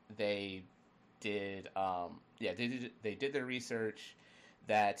 and they did they did their research,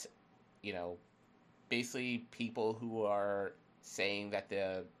 that basically people who are saying that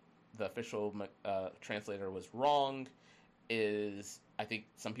the official translator was wrong is, I think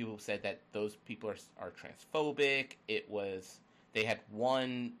some people said that those people are transphobic. They had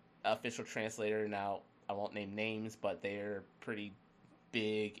one official translator, now I won't name names, but they're pretty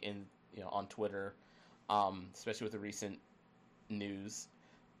big in on Twitter, especially with the recent news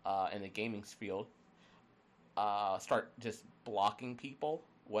in the gaming field, start just blocking people,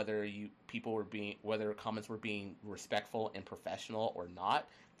 whether comments were being respectful and professional or not.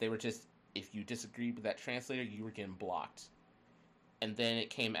 They were just, if you disagreed with that translator, you were getting blocked. And then it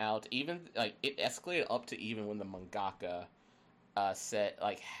came out, even like it escalated up to even when the mangaka said,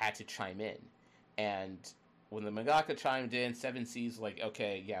 like, had to chime in. And when the mangaka chimed in, Seven Seas was like,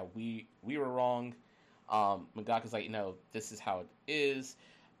 okay, yeah, we were wrong. Mangaka's like, no, this is how it is.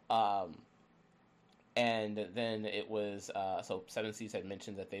 And then it was, so Seven Seas had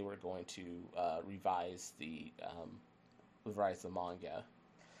mentioned that they were going to revise the manga.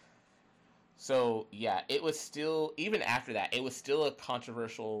 So yeah, it was still, even after that, it was still a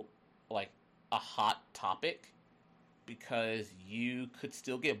controversial, like a hot topic, because you could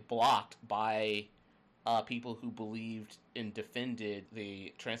still get blocked by people who believed and defended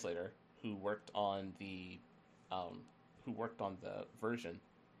the translator who worked on the version,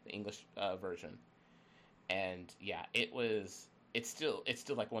 the English version. And yeah, it's still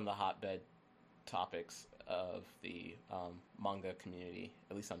like one of the hotbed topics of the manga community,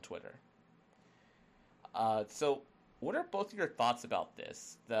 at least on Twitter. So what are both of your thoughts about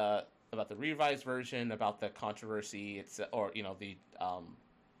this? About the revised version, about the controversy,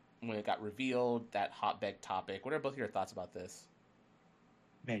 when it got revealed, that hotbed topic. What are both of your thoughts about this?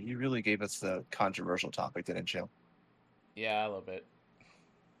 Man, you really gave us the controversial topic, didn't you? Yeah, a little bit.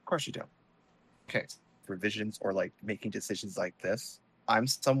 Of course you do. Okay, revisions or like making decisions like this, I'm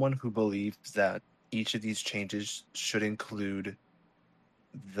someone who believes that each of these changes should include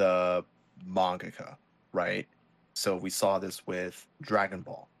the mangaka, right? So we saw this with Dragon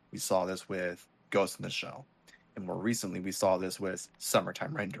Ball. We saw this with Ghost in the Shell. And more recently, we saw this with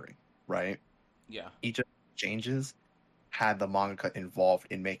Summertime Rendering, right? Yeah. Each of the changes had the mangaka involved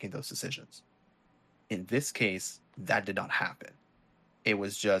in making those decisions. In this case, that did not happen. It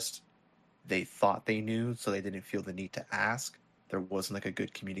was just they thought they knew, so they didn't feel the need to ask. There wasn't like a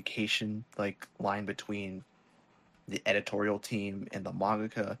good communication line between the editorial team and the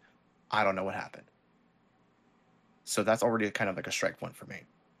mangaka. I don't know what happened. So that's already kind of like a strike one for me.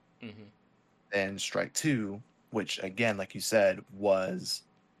 Mm-hmm. Then strike two, which again, like you said, was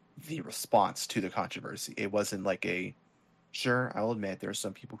the response to the controversy. It wasn't like sure, I'll admit there are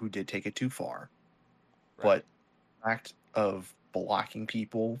some people who did take it too far. Right. But the fact of blocking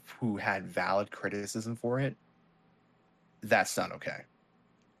people who had valid criticism for it, that's not okay.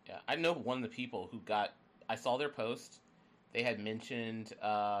 Yeah, I know one of the people who I saw their post. They had mentioned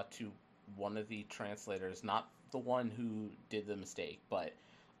to one of the translators, not the one who did the mistake, but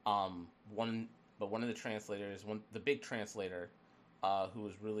one of the translators, the big translator, who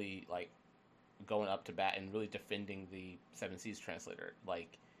was really like going up to bat and really defending the Seven Seas translator.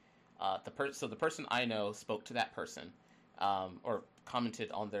 Like the person I know spoke to that person, or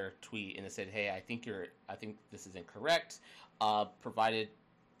commented on their tweet and it said, "Hey, I think this is incorrect." Provided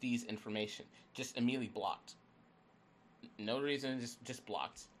these information, just immediately blocked. No reason, just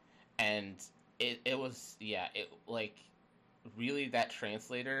blocked. And it was, yeah, it like really that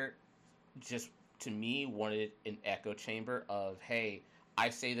translator just to me wanted an echo chamber of, hey, I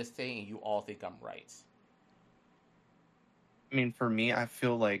say this thing and you all think I'm right. I mean, for me, I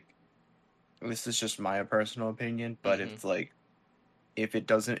feel like this is just my personal opinion, but Mm-hmm. it's like if it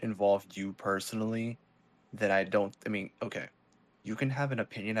doesn't involve you personally, then I don't. I mean, okay, you can have an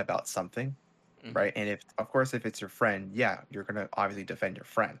opinion about something, Mm-hmm. right? And if, of course, if it's your friend, yeah, you're gonna obviously defend your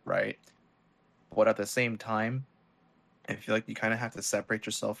friend, right? But at the same time, I feel like you kind of have to separate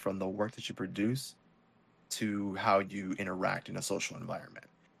yourself from the work that you produce to how you interact in a social environment.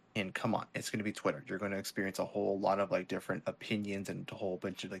 And come on, it's going to be Twitter. You're going to experience a whole lot of like different opinions and a whole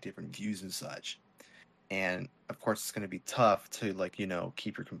bunch of like different views and such. And of course, it's going to be tough to like,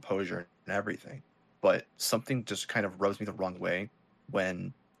 keep your composure and everything. But something just kind of rubs me the wrong way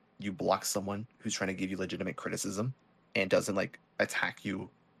when you block someone who's trying to give you legitimate criticism and doesn't like attack you.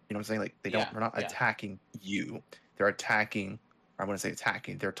 You know what I'm saying? Like Yeah, they're not yeah. attacking you. They're attacking, or I want to say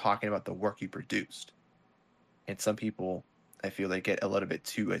attacking, they're talking about the work you produced. And some people, I feel they get a little bit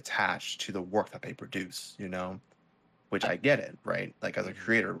too attached to the work that they produce, which I get it, right? Like as a Mm-hmm.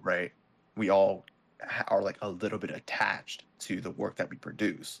 creator, right? We all are like a little bit attached to the work that we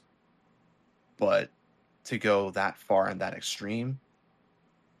produce. But to go that far and that extreme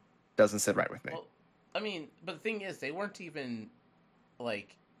doesn't sit right with me. Well, I mean, but the thing is, they weren't even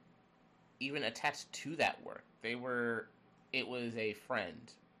like even attached to that work. They were. It was a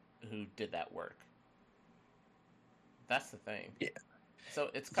friend who did that work. That's the thing. Yeah. So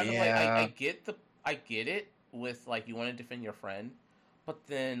it's kind of like I Yeah. get I get it with like you want to defend your friend, but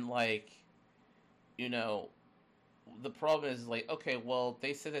then like you know the problem is like okay, well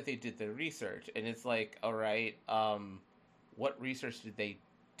they said that they did the research and it's like all right, what research did they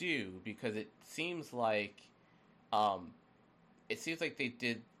do? Because um it seems like they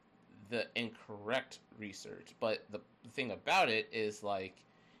did the incorrect research. But the thing about it is like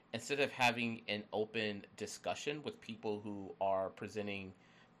instead of having an open discussion with people who are presenting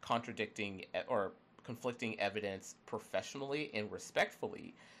contradicting or conflicting evidence professionally and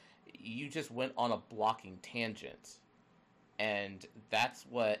respectfully, you just went on a blocking tangent. And that's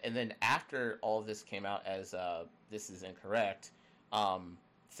what and then after all of this came out as this is incorrect,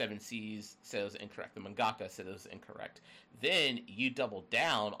 Seven Seas said it was incorrect, the mangaka said it was incorrect, then you doubled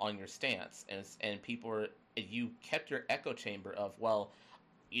down on your stance and people were you kept your echo chamber of well,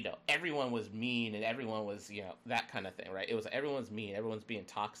 everyone was mean and everyone was, that kind of thing, right? It was everyone's mean, everyone's being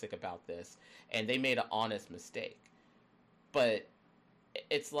toxic about this, and they made an honest mistake. But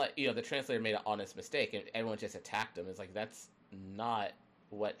it's like, the translator made an honest mistake and everyone just attacked him. It's like, that's not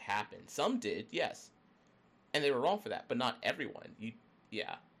what happened. Some did, yes. And they were wrong for that, but not everyone.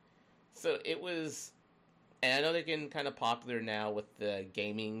 Yeah. So it was, and I know they're getting kind of popular now with the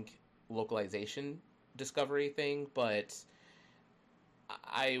gaming localization discovery thing, but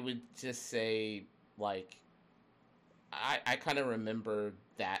I would just say, like, I kind of remember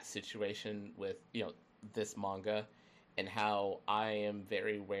that situation with, this manga and how I am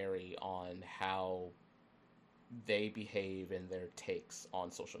very wary on how they behave and their takes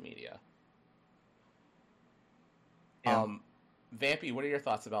on social media. Yeah. Vampy, what are your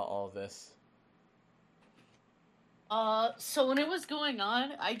thoughts about all of this? So when it was going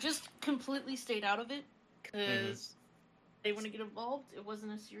on, I just completely stayed out of it because they want to get involved. It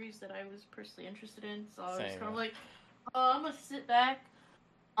wasn't a series that I was personally interested in, so I was just kind of like, I'm gonna sit back.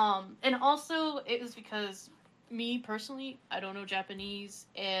 And also it was because me personally, I don't know Japanese,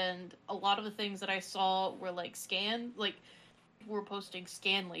 and a lot of the things that I saw were like people were posting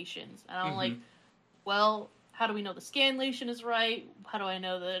scanlations, and I'm like, well, how do we know the scanlation is right? How do I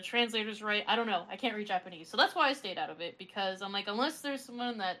know the translator's right? I don't know. I can't read Japanese. So that's why I stayed out of it, because I'm like, unless there's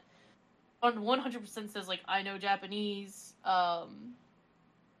someone that on 100% says, like, I know Japanese, and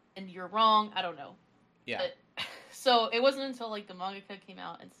you're wrong, I don't know. Yeah. But, so it wasn't until, like, the mangaka came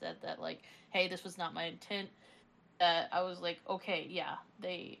out and said that, like, hey, this was not my intent, that I was like, okay, yeah,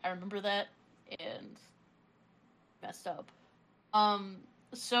 I remember that, and messed up.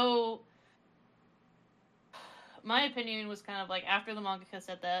 So my opinion was kind of like, after the mangaka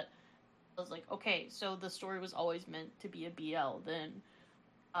said that, I was like, okay, so the story was always meant to be a BL then,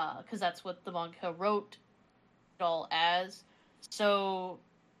 because that's what the mangaka wrote it all as. So,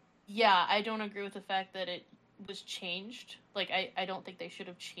 yeah, I don't agree with the fact that it was changed. Like, I don't think they should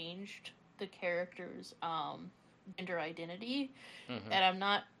have changed the character's gender identity, and I'm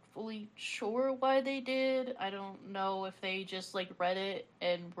not fully sure why they did. I don't know if they just like read it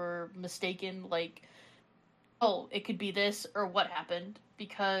and were mistaken, like, oh, it could be this or what happened,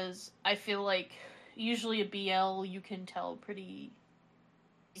 because I feel like usually a BL you can tell pretty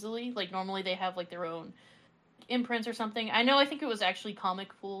easily. Like normally they have like their own imprints or something. I think it was actually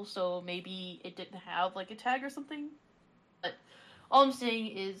Comic Fool, so maybe it didn't have like a tag or something. But all I'm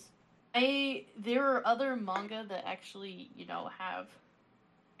saying is there are other manga that actually, have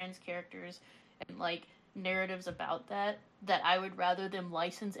trans characters and like narratives about that I would rather them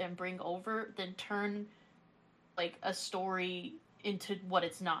license and bring over than turn like a story into what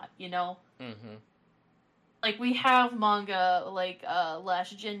it's not, Mm-hmm. Like we have manga like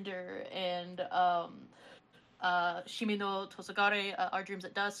Last Gender and Shimi no Tosagare, Our Dreams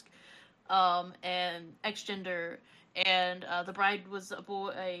at Dusk, and X Gender, and The Bride was a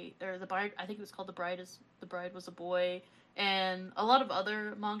boy, or The Bride, I think it was called The Bride was a boy, and a lot of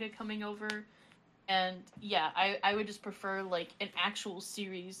other manga coming over. And yeah, I would just prefer like an actual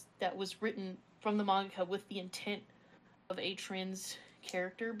series that was written from the manga with the intent of a trans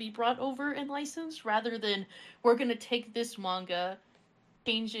character be brought over and licensed, rather than we're gonna take this manga,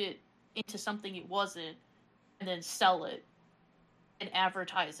 change it into something it wasn't, and then sell it and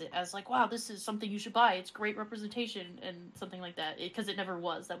advertise it as like, wow, this is something you should buy. It's great representation and something like that. Because it never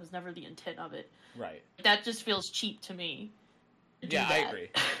was. That was never the intent of it. Right. That just feels cheap to me. Yeah, I agree.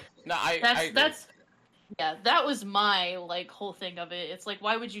 No, I agree. That was my like whole thing of it. It's like,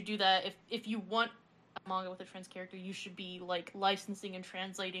 why would you do that? If you want a manga with a trans character, you should be like licensing and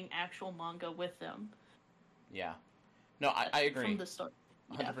translating actual manga with them. Yeah. No, I agree. From the start.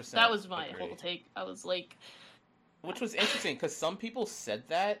 Yeah, 100% that was my agree. whole take. I was like... Which was interesting, because some people said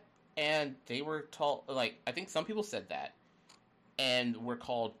that, and they were told, like, I think some people said that, and were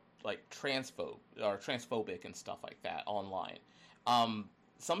called, like, transphobic and stuff like that online.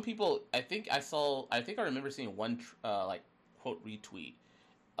 Some people, I think I remember seeing one, like, quote retweet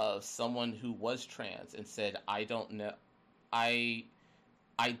of someone who was trans and said, I don't know, I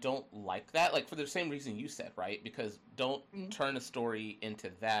don't like that, like, for the same reason you said, right? Because don't turn a story into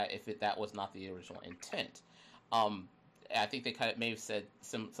that if that was not the original intent. I think they kind of may have said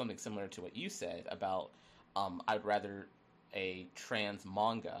something similar to what you said about, I'd rather a trans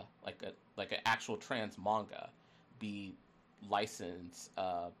manga, like an actual trans manga, be licensed,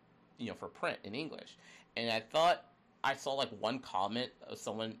 for print in English. And I thought I saw like one comment of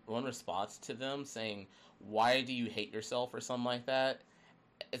one response to them saying, "Why do you hate yourself?" or something like that.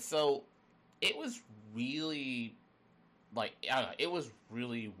 And so it was really, like, I don't know, it was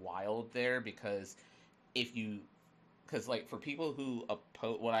really wild there, because like, for people who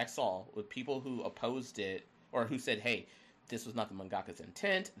what I saw with people who opposed it, or who said, hey, this was not the mangaka's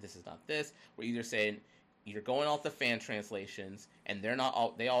intent, this is not this, were either saying you're going off the fan translations, and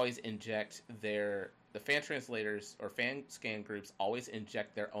they always inject the fan translators or fan scan groups always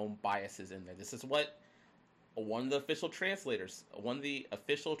inject their own biases in there. This is what one of the official translators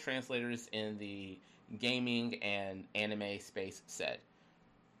in the gaming and anime space said.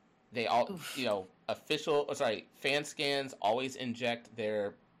 They all, fan scans always inject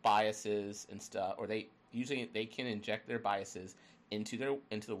their biases and stuff, or they can inject their biases into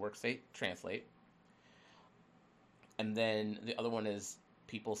the works they translate. And then the other one is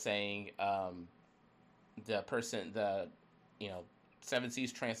people saying, Seven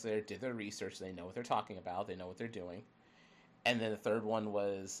Seas translator did their research, they know what they're talking about, they know what they're doing. And then the third one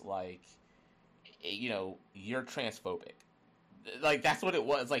was like, you're transphobic. Like, that's what it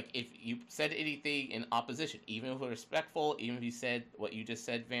was. Like, if you said anything in opposition, even if it was respectful, even if you said what you just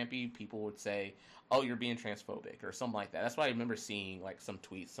said, Vampy, people would say, oh, you're being transphobic, or something like that. That's why I remember seeing, like, some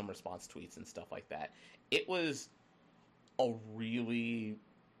tweets, some response tweets and stuff like that. It was a really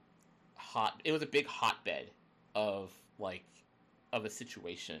it was a big hotbed of a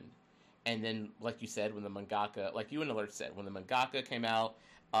situation. And then, like you said, when the mangaka, like you and Alert said, when the mangaka came out,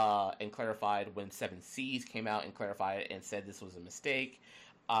 and clarified, when Seven Seas came out and clarified and said this was a mistake,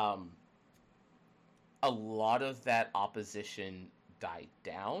 a lot of that opposition died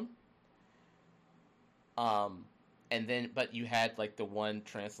down. And then, but you had like the one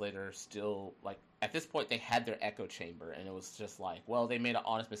translator still, like, at this point they had their echo chamber, and it was just like, well, they made an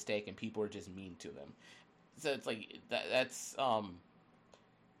honest mistake and people were just mean to them. So it's like that's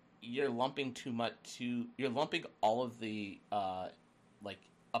you're lumping all of the like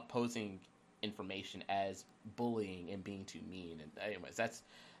opposing information as bullying and being too mean. And anyways,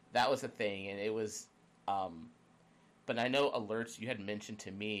 that was a thing, and it was but I know Alerts, you had mentioned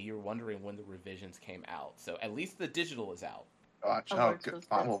to me you were wondering when the revisions came out, so at least the digital is out. Gosh, Alerts good. was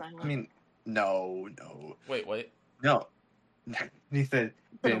Well, silent. I mean, no. Wait, what? No. He said,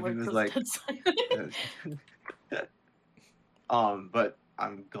 Then Bambi alert was goes like, dead silent. but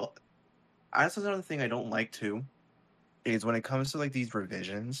I'm glad. That's another thing I don't like too, is when it comes to like these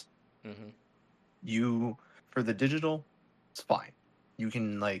revisions, Mm-hmm. you, for the digital, it's fine. You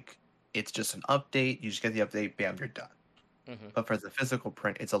can like, it's just an update. You just get the update, bam, you're done. Mm-hmm. But for the physical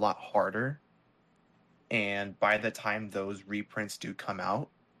print, it's a lot harder. And by the time those reprints do come out,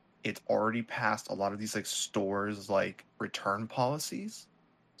 it's already past a lot of these like stores like return policies.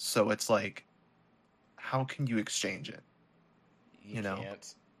 So it's like, how can you exchange it? You know?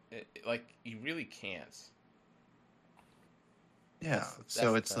 can't. Like, you really can't. Yeah. That's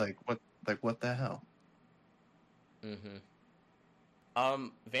So the it's thing. like what the hell? Mm-hmm.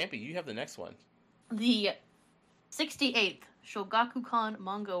 Vampy, you have the next one. The 68th Shogakukan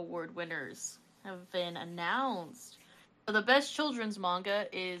Manga Award winners have been announced. So the best children's manga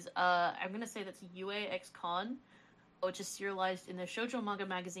is, I'm gonna say that's Yue X Con, which is serialized in the Shoujo Manga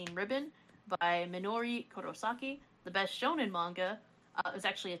magazine Ribbon by Minori Kurosaki. The best shonen manga is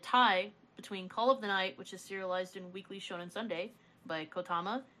actually a tie between Call of the Night, which is serialized in Weekly Shonen Sunday by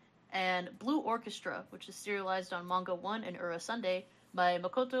Kotama, and Blue Orchestra, which is serialized on Manga 1 and Ura Sunday by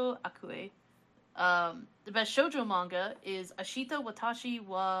Makoto Akue. The best shoujo manga is Ashita Watashi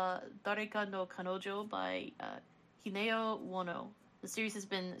wa Dareka no Kanojo by Hineo Wono. The series has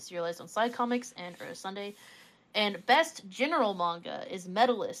been serialized on Side Comics and Ura Sunday. And best general manga is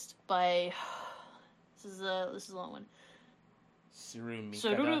Medalist by this is a long one.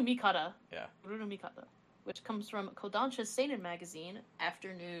 Sururu Mikata. Yeah. Sururu Mikata, which comes from Kodansha's Seinen magazine,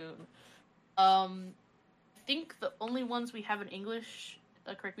 Afternoon. I think the only ones we have in English,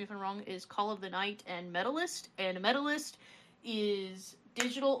 correct me if I'm wrong, is Call of the Night and Medalist. And Medalist is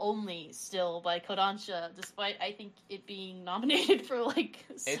digital only still by Kodansha, despite I think it being nominated for like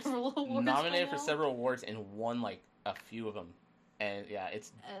several awards. Nominated for several awards and won like a few of them. And yeah,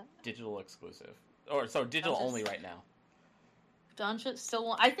 it's digital exclusive. Or so digital only right now. Kodansha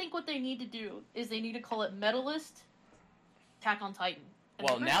still I think what they need to do is they need to call it Medalist Attack on Titan.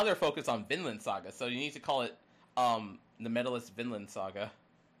 Well, now they're focused on Vinland Saga, so you need to call it the Medalist Vinland Saga.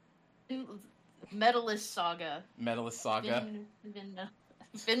 Medalist Saga. Medalist Saga.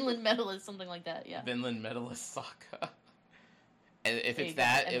 Vinland Medalist, something like that, yeah. Vinland Medalist Saga. And if it's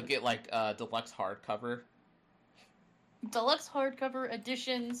that, it'll get like deluxe hardcover. Deluxe hardcover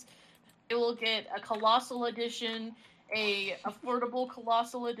editions. It will get a colossal edition, a affordable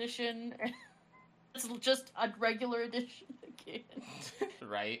colossal edition. It's just a regular edition again.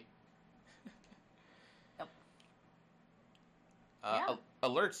 Right. Yep.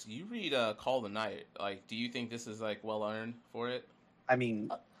 Alerts, you read Call of the Night. Like, do you think this is like well earned for it? I mean,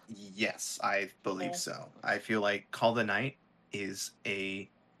 yes, I believe so. I feel like Call of the Night is a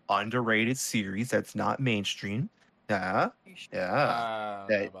underrated series that's not mainstream. Yeah. I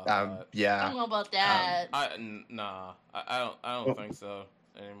don't know about that. I don't think so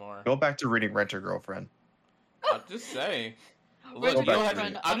anymore. Go back to reading Rent a Girlfriend. I'm just saying. Look, you don't have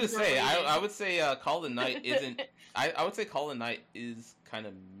to, I'm just saying. I would say Call of the Night isn't. I would say Call of the Night is kind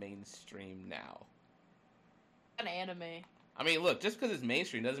of mainstream now. An anime. I mean, look, just because it's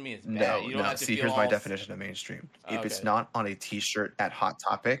mainstream doesn't mean it's bad. No, you don't have to see, feel here's my definition of mainstream. If it's not on a T-shirt at Hot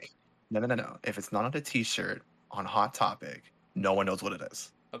Topic, no. If it's not on a T-shirt on Hot Topic, no one knows what it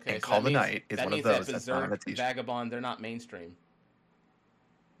is. Okay, and so Call of the Night is one of those that's not on a T-shirt. Vagabond, they're not mainstream.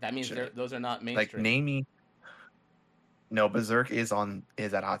 That means those are not mainstream. Like, name me. No, Berserk is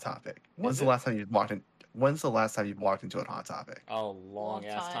at Hot Topic. When's the last time you walked into a Hot Topic? Oh, long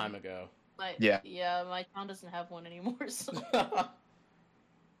ass time ago. My town doesn't have one anymore. So.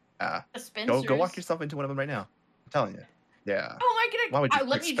 Go walk yourself into one of them right now. I'm telling you. Yeah. Oh my god! Why would you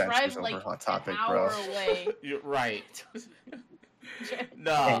let me drive like Hot Topic, an hour away. You're right.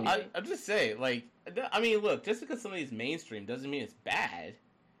 No, I'm just saying. Like, I mean, look, just because somebody's mainstream doesn't mean it's bad.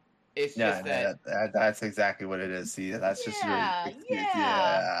 It's just that's exactly what it is. See, that's just your.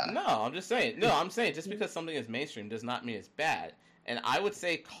 No, I'm just saying. No, I'm saying just because something is mainstream does not mean it's bad. And I would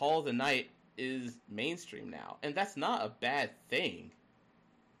say Call of the Night is mainstream now, and that's not a bad thing.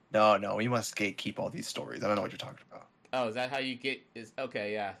 No, we must gatekeep all these stories. I don't know what you're talking about. Oh, is that how you get?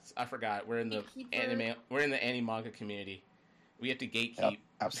 Okay, yeah. I forgot. We're in the anime. We're in the anime manga community. We have to gatekeep. Yep,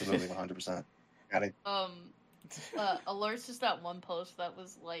 absolutely, 100%. Got it. Alerts is that one post that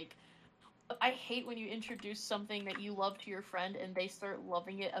was like, I hate when you introduce something that you love to your friend and they start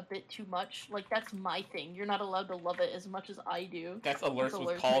loving it a bit too much. Like, that's my thing. You're not allowed to love it as much as I do. That's Alerts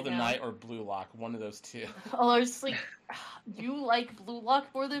with Call of the Night or Blue Lock. One of those two. Alerts like, you like Blue Lock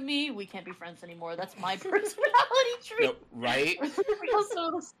more than me? We can't be friends anymore. That's my personality trait. Nope, right?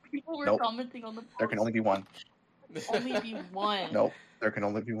 Also, people were commenting on the post. There can only be one. only be one. Nope, there can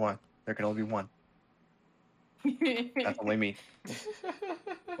only be one. There can only be one. That's only me.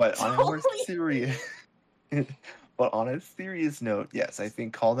 But on a more Only- serious, but on a serious note, yes, I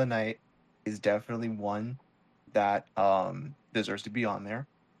think Call the Night is definitely one that deserves to be on there.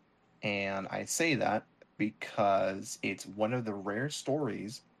 And I say that because it's one of the rare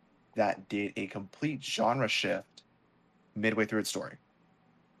stories that did a complete genre shift midway through its story.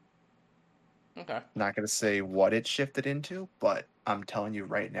 Okay. Not going to say what it shifted into, but I'm telling you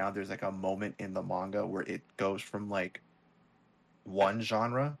right now, there's like a moment in the manga where it goes from like one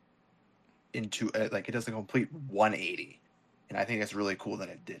genre into like it does a complete 180. And I think it's really cool that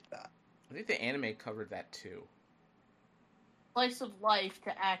it did that. I think the anime covered that too. Slice of life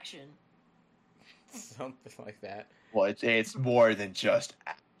to action. Something like that. Well, it's more than just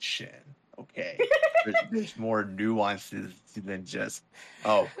action. Okay, there's more nuances than just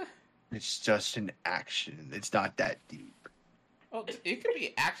it's just an action. It's not that deep. Well, it could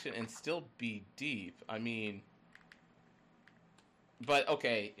be action and still be deep. I mean, but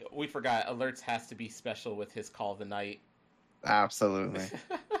okay, we forgot. Alerts has to be special with his Call of the Night. Absolutely.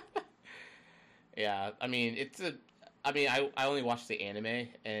 Yeah, I mean, I only watched the anime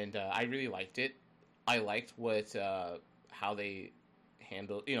and I really liked it. I liked what how they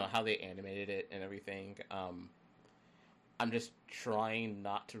handled, how they animated it and everything. I'm just trying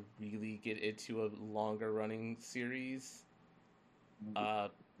not to really get into a longer running series.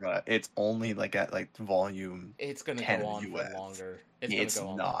 It's only like at like volume. It's gonna 10 go on for US. longer. It's gonna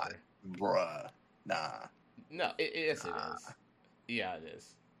go on not, longer. bruh. Nah. No, yes, Nah. it is. Yeah, it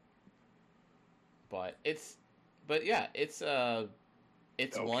is. But yeah, it's Okay.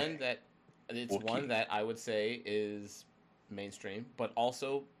 one that one that I would say is mainstream, but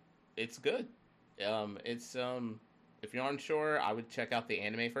also it's good. It's if you're unsure, I would check out the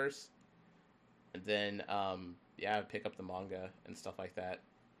anime first, and then yeah, pick up the manga and stuff like that.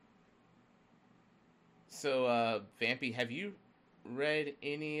 So, Vampy, have you read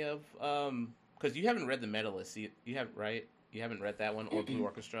any of because you haven't read the Medalist, you haven't, right? You haven't read that one or Blue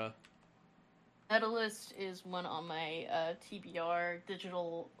Orchestra? Medalist is one on my TBR.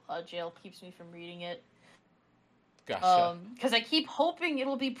 Digital jail keeps me from reading it. Gotcha. Because I keep hoping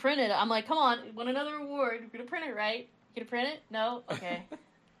it'll be printed. I'm like, come on, win another award. We're gonna print it, right? You gonna print it? No? Okay.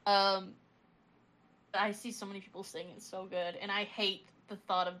 I see so many people saying it's so good, and I hate the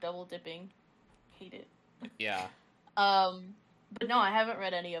thought of double dipping. Hate it. Yeah. But no, I haven't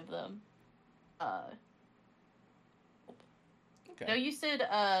read any of them. Okay. No, you said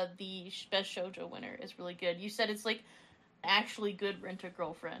the best shoujo winner is really good. You said it's like actually good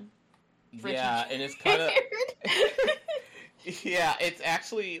Rent-A-Girlfriend. Yeah, and it's kind of yeah, it's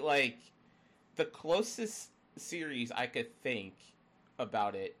actually like the closest series I could think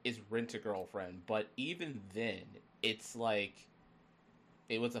about it is Rent-A-Girlfriend, but even then, it's like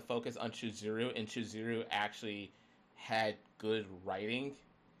it was a focus on Chizuru, and Chizuru actually had good writing.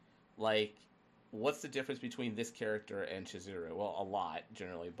 Like, what's the difference between this character and Chizuru? Well, a lot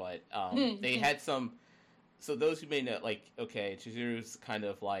generally, but they had some. So those who may know, like, okay, Chizuru's kind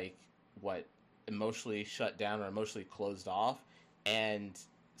of like what, emotionally shut down or emotionally closed off, and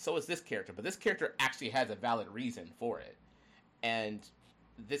so is this character. But this character actually has a valid reason for it, and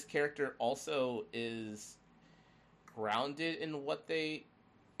this character also is grounded in what they,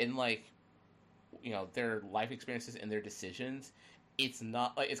 in like, their life experiences and their decisions. It's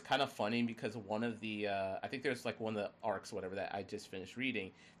not like, it's kind of funny because one of the I think there's like one of the arcs or whatever that I just finished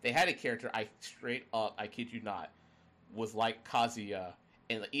reading, they had a character, I straight up, I kid you not, was like Kazuya,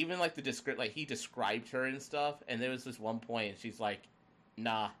 and even like the descript, like he described her and stuff, and there was this one point and she's like,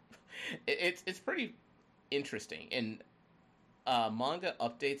 nah. It's pretty interesting. And manga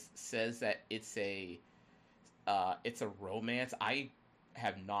updates says that it's a romance. I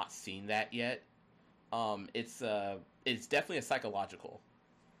have not seen that yet. It's definitely a psychological,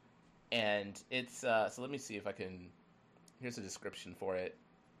 and it's so let me see if I can. Here's a description for it.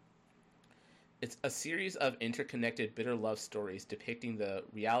 It's a series of interconnected bitter love stories depicting the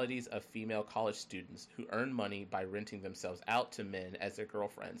realities of female college students who earn money by renting themselves out to men as their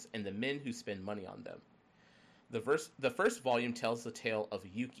girlfriends, and the men who spend money on them. The first volume tells the tale of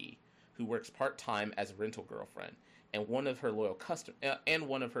Yuki, who works part-time as a rental girlfriend, and one of her loyal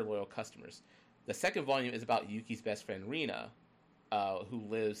customers. The second volume is about Yuki's best friend Rina, who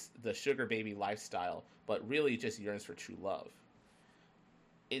lives the sugar baby lifestyle, but really just yearns for true love.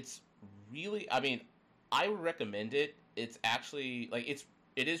 It's really, I mean, I would recommend it. It's actually like it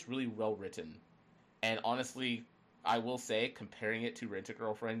is really well written, and honestly, I will say comparing it to Rent a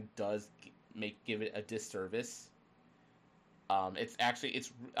Girlfriend does give it a disservice. It's actually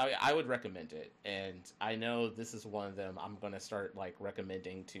I would recommend it, and I know this is one of them. I'm gonna start like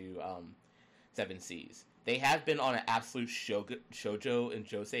recommending to Seven Seas. They have been on an absolute shojo and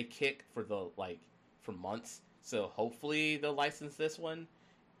josei kick for months. So hopefully they'll license this one.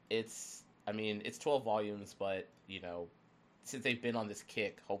 It's 12 volumes, but since they've been on this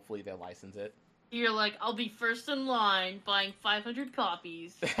kick, hopefully they'll license it. You're like, I'll be first in line buying 500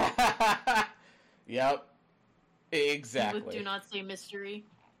 copies. Yep. Exactly. With Do Not Say Mystery.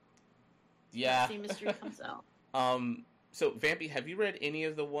 Yeah. Do Not Say Mystery comes out. So Vampy, have you read any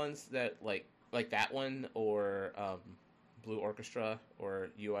of the ones that like that one or Blue Orchestra or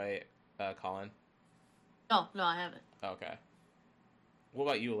UI Colin? No, I haven't. Okay. What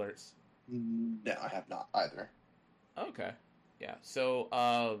about you, Alerts? No, I have not either. Okay. Yeah. So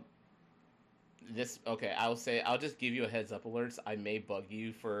I'll just give you a heads up, Alerts. I may bug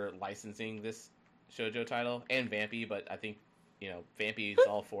you for licensing this shoujo title and Vampy, but I think Vampy is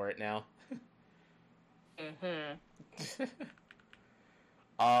all for it now.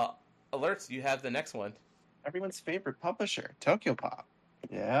 Alerts, you have the next one. Everyone's favorite publisher, Tokyopop.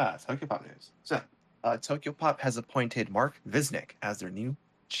 Yeah, Tokyopop news. So, Tokyopop has appointed Mark Visnick as their new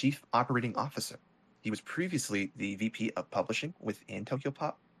Chief Operating Officer. He was previously the VP of Publishing within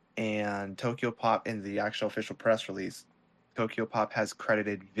Tokyopop, and Tokyopop, in the actual official press release, Tokyopop has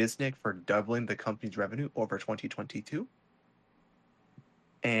credited Visnick for doubling the company's revenue over 2022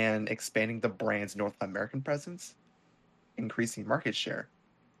 and expanding the brand's North American presence, increasing market share,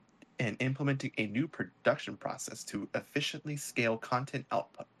 and implementing a new production process to efficiently scale content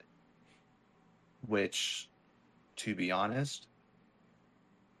output. Which, to be honest,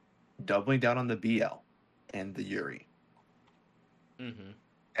 doubling down on the BL and the Yuri. Mm-hmm.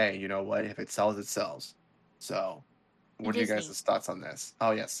 Hey, you know what? If it sells, it sells. So, what are you guys' thoughts on this? Oh,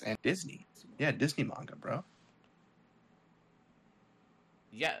 yes, and Disney. Yeah, Disney manga, bro.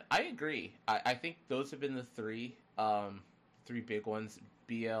 Yeah, I agree. I think those have been the three big ones: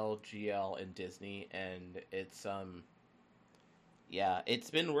 BL, GL, and Disney, and it's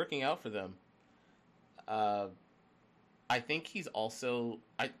it's been working out for them. I think he's also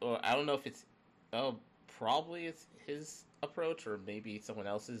I don't know if it's probably it's his approach or maybe someone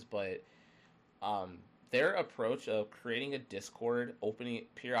else's, but their approach of creating a Discord,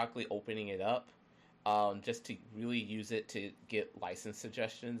 periodically opening it up, just to really use it to get license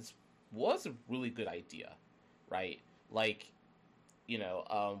suggestions was a really good idea, right? Like,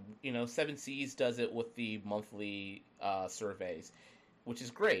 Seven Seas does it with the monthly surveys, which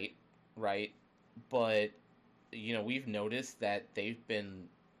is great, right? But we've noticed that they've been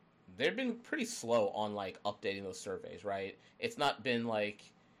pretty slow on like updating those surveys, right? It's not been like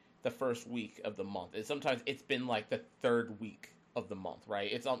the first week of the month. Sometimes it's been like the third week of the month,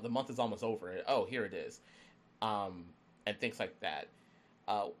 right? The month is almost over. Oh, here it is, and things like that.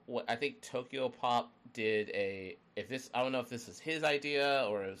 What I think Tokyopop did I don't know if this is his idea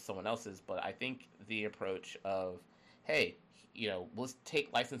or someone else's, but I think the approach of, hey, let's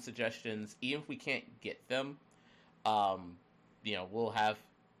take license suggestions, even if we can't get them, we'll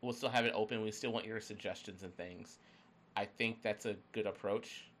still have it open. We still want your suggestions and things. I think that's a good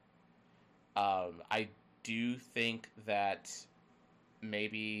approach. I do think that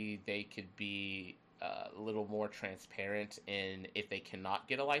maybe they could be a little more transparent in if they cannot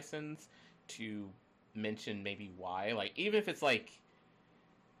get a license to mention maybe why. Like, even if it's like,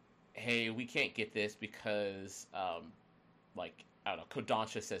 hey, we can't get this because, I don't know,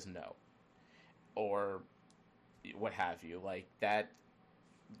 Kodansha says no. Or what have you. Like, that,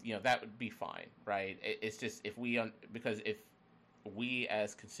 that would be fine, right? It's just because if we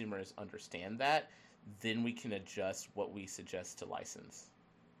as consumers understand that, then we can adjust what we suggest to license.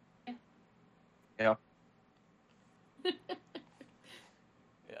 Yeah.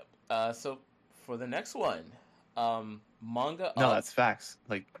 Yep. So for the next one, manga. No, that's facts.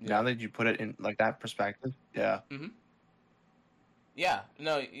 Like, now that you put it in like that perspective, yeah. Mm-hmm. Yeah.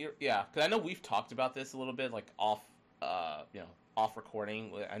 No. Yeah. Because I know we've talked about this a little bit, like off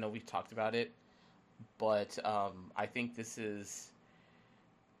recording. I know we've talked about it, but I think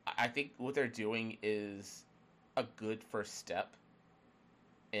I think what they're doing is a good first step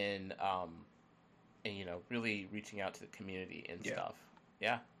in really reaching out to the community and stuff.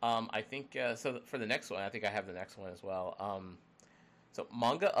 Yeah. I think so. For the next one, I think I have the next one as well. So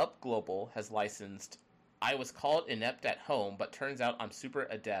Manga Up Global has licensed I Was Called Inept at Home, but turns out I'm super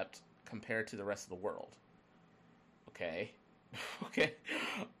adept compared to the rest of the world. Okay. Okay.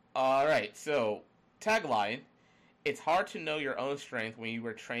 All right. So tagline: It's hard to know your own strength when you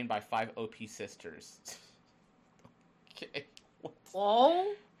were trained by 5 OP sisters. Okay.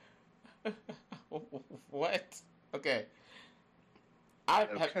 Oh. What? Okay.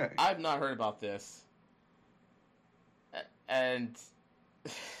 Okay. I've not heard about this, and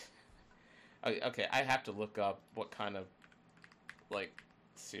okay, I have to look up what kind of like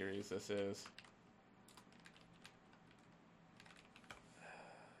series this is.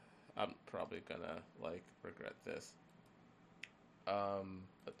 I'm probably gonna like regret this.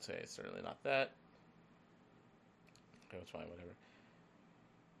 Let's say it's certainly not that. Okay, it's fine, whatever.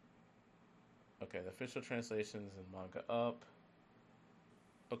 Okay, the official translations and manga up.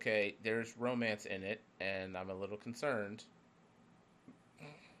 Okay, there's romance in it, and I'm a little concerned.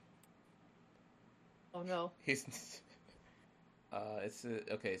 Oh no. He's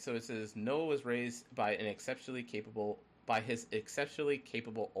okay. So it says Noah was raised by his exceptionally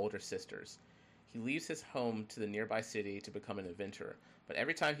capable older sisters. He leaves his home to the nearby city to become an adventurer, but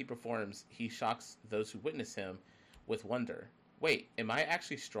every time he performs, he shocks those who witness him with wonder. Wait, am I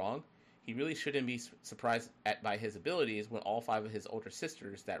actually strong? He really shouldn't be surprised by his abilities when all 5 of his older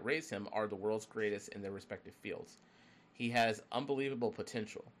sisters that raised him are the world's greatest in their respective fields. He has unbelievable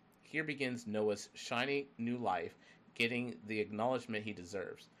potential. Here begins Noah's shiny new life, getting the acknowledgement he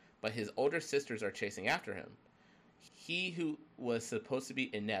deserves. But his older sisters are chasing after him. He who was supposed to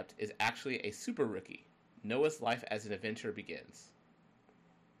be inept is actually a super rookie. Noah's life as an adventurer begins.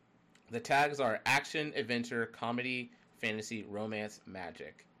 The tags are action, adventure, comedy, fantasy, romance,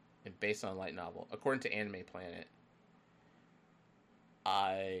 magic, and based on light novel, according to Anime Planet.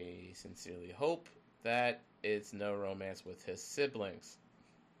 I sincerely hope that it's no romance with his siblings.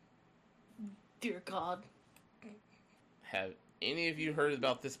 Dear God. Have any of you heard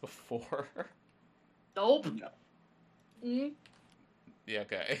about this before? Nope. No. Mm. Yeah,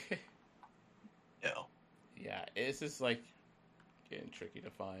 okay. No. Yeah, it's just like getting tricky to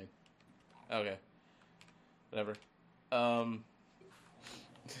find. Okay. Whatever.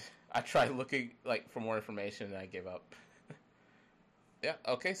 I tried looking like for more information and I gave up. Yeah,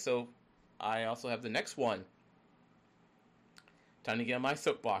 okay, so I also have the next one. Time to get on my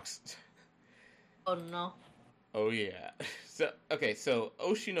soapbox. Oh no. Oh yeah. So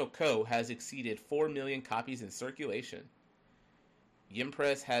Oshinoko has exceeded 4 million copies in circulation. Yin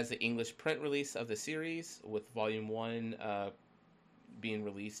Press has the English print release of the series, with Volume 1 being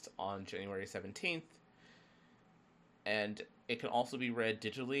released on January 17th. And it can also be read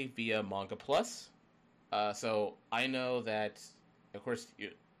digitally via Manga Plus. So I know that, of course,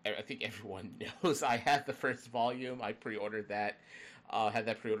 I think everyone knows I had the first volume. I pre-ordered that. Had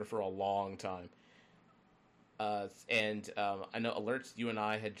that pre-order for a long time. And I know Alerts, you and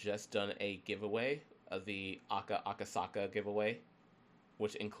I had just done a giveaway of the Akasaka giveaway,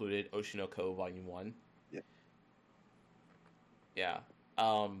 which included Oshinoko Volume 1. Yeah. Yeah.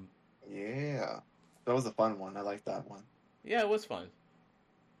 Yeah. That was a fun one. I like that one. Yeah, it was fun.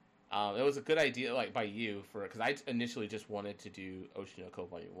 It was a good idea, like, by you, because I initially just wanted to do Oshinoko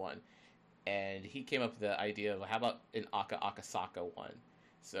Volume 1. And he came up with the idea of, how about an Akasaka one?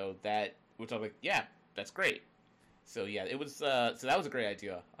 So that, which I'm like, yeah, that's great. So yeah, it was. So that was a great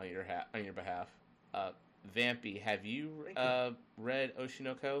idea on your behalf. Vampy, have you read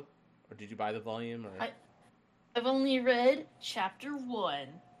Oshinoko, or did you buy the volume? Or I've only read chapter 1.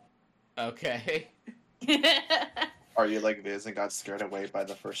 Okay. Are you like Viz and got scared away by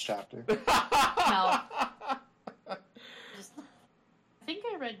the first chapter? No. I think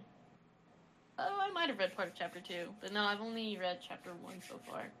I read. Oh, I might have read part of chapter 2, but no, I've only read chapter 1 so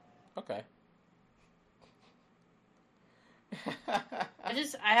far. Okay.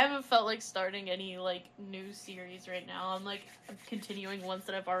 I haven't felt like starting any like new series right now. I'm continuing ones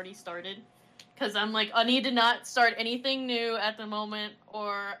that I've already started, because I'm like, I need to not start anything new at the moment,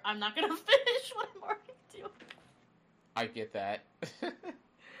 or I'm not gonna finish what I'm already doing. I get that.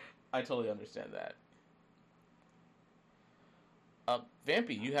 I totally understand that.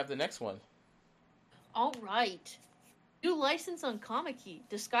 Vampy, you have the next one. All right. New license on Kamiki.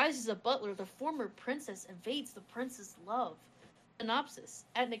 Disguised as a butler, the former princess evades the prince's love. Synopsis.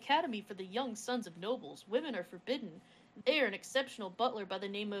 At an academy for the young sons of nobles, women are forbidden. There, an exceptional butler by the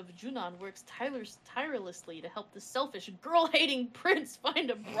name of Junon works tirelessly to help the selfish, girl-hating prince find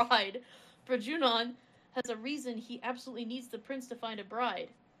a bride. For Junon has a reason he absolutely needs the prince to find a bride.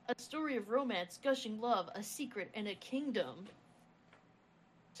 A story of romance, gushing love, a secret, and a kingdom.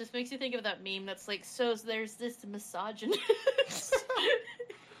 Just makes you think of that meme that's like, so there's this misogynist.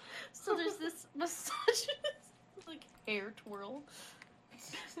 So there's this misogynist, like, hair twirl.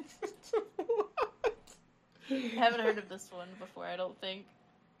 What? I haven't heard of this one before, I don't think.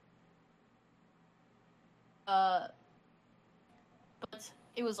 But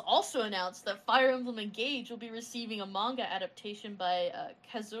it was also announced that Fire Emblem Engage will be receiving a manga adaptation by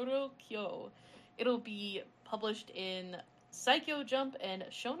Kazuro Kyo. It'll be published in Psycho Jump and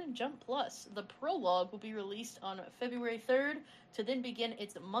Shonen Jump Plus. The prologue will be released on February 3rd to then begin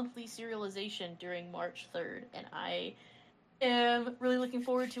its monthly serialization during March 3rd. And I am really looking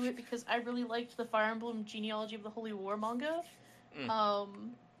forward to it because I really liked the Fire Emblem Genealogy of the Holy War manga. I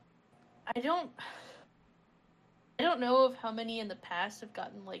don't know of how many in the past have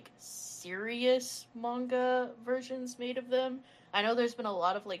gotten like serious manga versions made of them. I know there's been a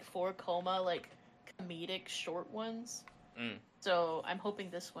lot of like 4-koma like comedic short ones. So I'm hoping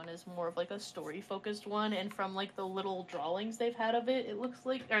this one is more of like a story focused one, and from like the little drawings they've had of it, it looks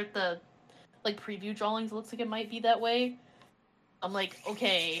like, or the like preview drawings, it looks like it might be that way. I'm like,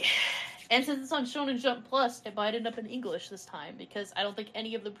 okay. And since it's on Shonen Jump Plus, it might end up in English this time, because I don't think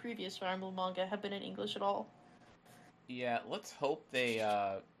any of the previous Fire Emblem manga have been in English at all. Yeah, let's hope they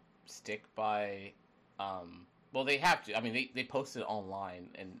stick by. Well, they have to. I mean, they posted online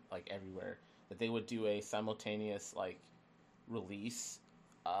and like everywhere that they would do a simultaneous like release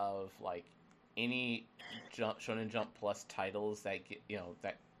of like any Shonen Jump Plus titles that get,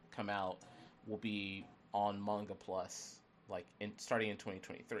 that come out will be on Manga Plus like starting in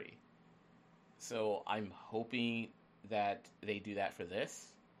 2023. So I'm hoping that they do that for this.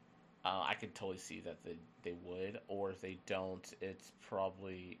 I could totally see that they would, or if they don't, it's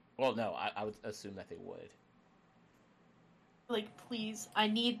probably... Well, no, I would assume that they would. Like, please, I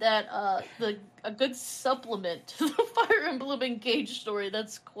need that, a good supplement to the Fire Emblem Engage story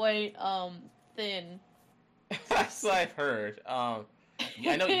that's quite, thin. That's what I've heard. I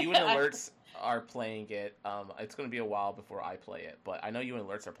know you and Alerts are playing it. It's going to be a while before I play it, but I know you and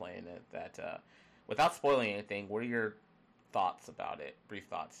Alerts are playing it. That, without spoiling anything, what are your thoughts about it? Brief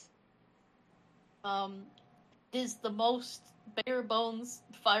thoughts. Is the most bare bones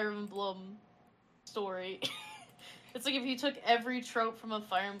Fire Emblem story. It's like if you took every trope from a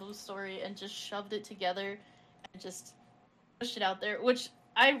Fire Emblem story and just shoved it together and just pushed it out there. Which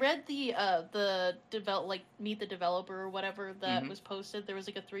I read the Meet the Developer or whatever that was posted. There was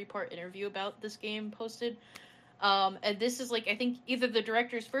like a 3-part interview about this game posted. And this is like, I think either the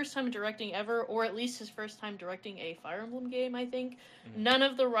director's first time directing ever, or at least his first time directing a Fire Emblem game, I think. None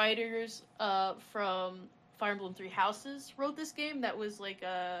of the writers from Fire Emblem Three Houses wrote this game. That was like,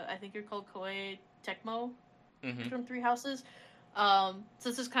 I think you're called Koei Tecmo from Three Houses. So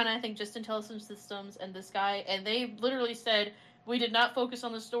this is kind of, I think, just Intelligent Systems and this guy. And they literally said, we did not focus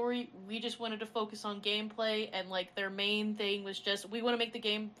on the story. We just wanted to focus on gameplay. And like their main thing was just, we want to make the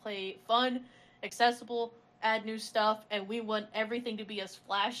gameplay fun, accessible, add new stuff, and we want everything to be as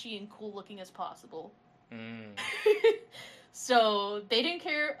flashy and cool looking as possible. So they didn't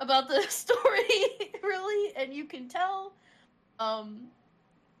care about the story, really, and you can tell. And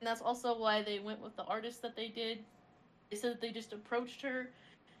that's also why they went with the artist that they did. They said that they just approached her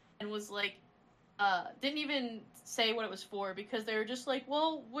and was like, didn't even say what it was for, because they were just like,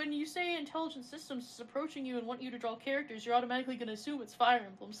 well, when you say Intelligent Systems is approaching you and want you to draw characters, you're automatically going to assume it's Fire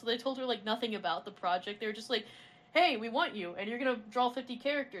Emblem. So they told her like nothing about the project. They were just like, hey, we want you, and you're going to draw 50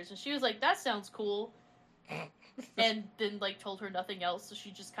 characters. And she was like, that sounds cool. And then like told her nothing else, so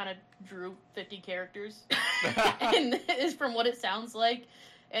she just kind of drew 50 characters. And is from what it sounds like.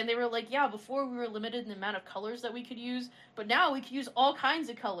 And they were like, yeah, before we were limited in the amount of colors that we could use, but now we can use all kinds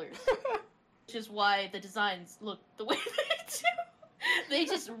of colors. Which is why the designs look the way they do. They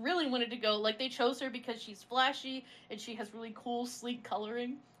just really wanted to go, like, they chose her because she's flashy and she has really cool, sleek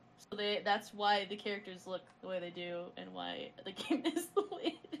coloring. So that's why the characters look the way they do and why the game is the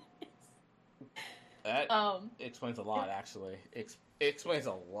way it is. That explains a lot, actually. It explains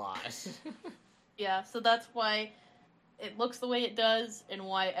a lot. Yeah, so that's why it looks the way it does, and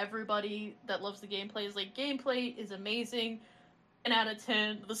why everybody that loves the gameplay is like, gameplay is amazing. 10 out of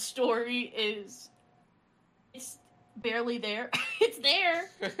 10. The story it's barely there. It's there.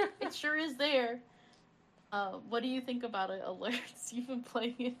 It sure is there. What do you think about it, Alerts? You've been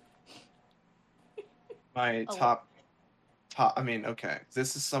playing it. My top, I mean, okay.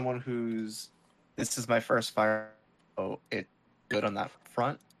 This is this is my first Fire. Oh, it's good on that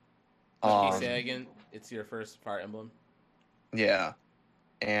front. Can you say again? It's your first Fire Emblem? Yeah.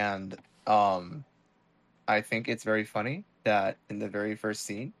 And, I think it's very funny that in the very first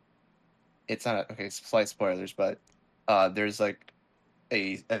scene, it's not slight spoilers, but there's like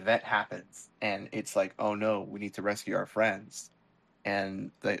a event happens, and it's like, oh no, we need to rescue our friends,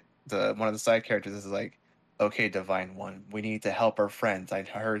 and the one of the side characters is like, okay, Divine One, we need to help our friends. I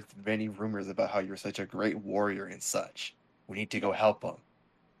heard many rumors about how you're such a great warrior and such. We need to go help them.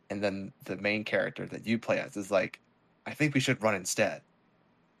 And then the main character that you play as is like, I think we should run instead.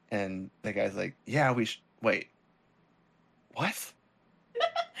 And the guy's like, yeah, we should. Wait, what?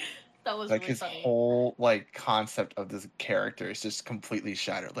 That was Like, really his funny. whole, like, concept of this character is just completely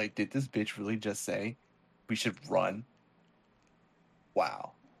shattered. Like, did this bitch really just say we should run?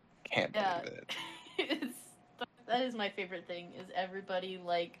 Wow. Can't Yeah, believe it. that is my favorite thing. Is everybody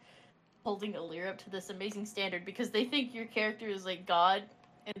like holding Alir up to this amazing standard because they think your character is like God,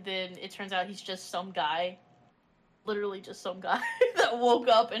 and then it turns out he's just some guy, literally just some guy that woke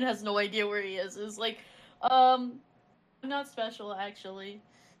up and has no idea where he is. Is like, I'm not special actually.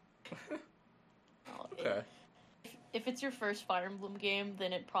 Okay. If it's your first Fire Emblem game,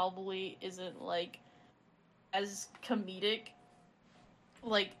 then it probably isn't like as comedic.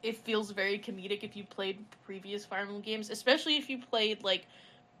 Like, it feels very comedic if you played previous Fire Emblem games, especially if you played like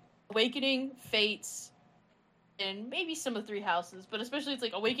Awakening, Fates, and maybe some of Three Houses, but especially it's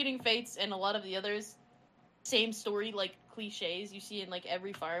like Awakening, Fates, and a lot of the others. Same story, like cliches you see in like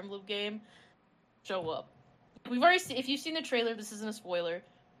every Fire Emblem game show up. We've already seen. If you've seen the trailer, this isn't a spoiler.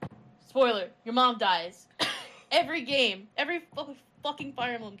 Spoiler: your mom dies. Every game, every fucking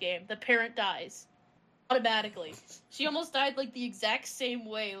Fire Emblem game, the parent dies automatically. She almost died like the exact same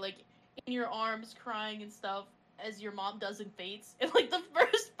way, like in your arms, crying and stuff, as your mom does in Fates in like the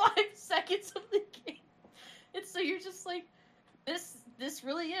first 5 seconds of the game. And so you're just like, this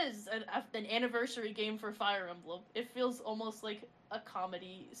really is an anniversary game for Fire Emblem. It feels almost like a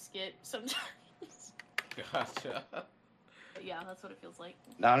comedy skit sometimes. Gotcha. But yeah, that's what it feels like.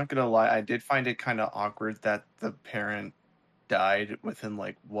 Now, I'm not gonna lie, I did find it kind of awkward that the parent died within,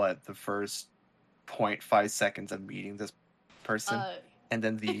 like, what, the first 0.5 seconds of meeting this person. And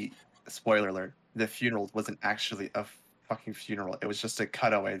then the, spoiler alert, the funeral wasn't actually a fucking funeral. It was just a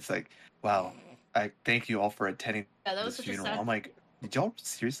cutaway. It's like, wow, I thank you all for attending that was this such funeral. a sad. I'm like, did y'all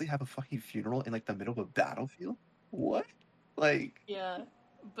seriously have a fucking funeral in, like, the middle of a battlefield? What? Like, Yeah,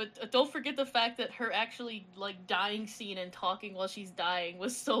 but don't forget the fact that her actually like dying scene and talking while she's dying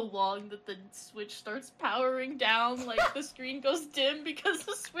was so long that the Switch starts powering down, like the screen goes dim because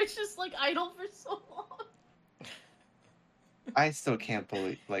the Switch is like idle for so long. I still can't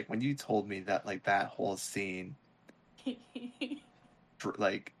believe, like, when you told me that, like, that whole scene,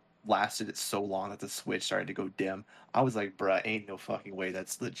 like, lasted so long that the Switch started to go dim, I was like, bruh, ain't no fucking way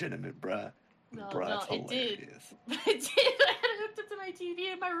that's legitimate, bruh. Bruh, that's it did. hilarious. It did. I had it hooked up to my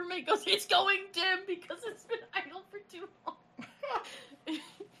TV, and my roommate goes, "It's going dim because it's been idle for too long."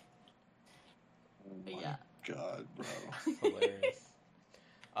 Oh my Yeah. god, bro. Hilarious.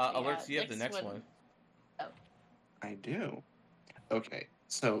 Alerts, you have the next next one. Oh. I do. Okay,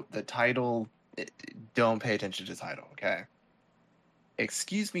 so the title, don't pay attention to the title, okay?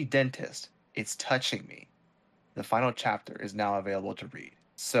 Excuse me, dentist, it's touching me. The final chapter is now available to read.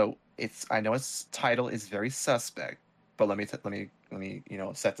 So I know its title is very suspect, but let me set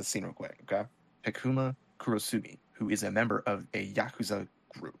the scene real quick, okay? Takuma Kurosumi, who is a member of a Yakuza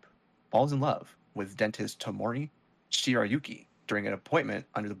group, falls in love with dentist Tomori Shirayuki during an appointment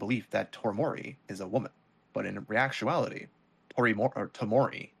under the belief that Tomori is a woman. But in actuality,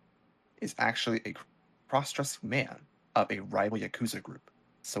 Tomori is actually a cross-dressing man of a rival Yakuza group.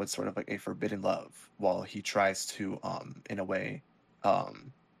 So it's sort of like a forbidden love, while he tries to, in a way,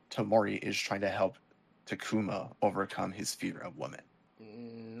 Tomori is trying to help Takuma overcome his fear of women.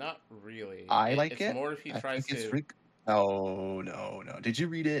 Not really. It's it. More if he tries to. No. Did you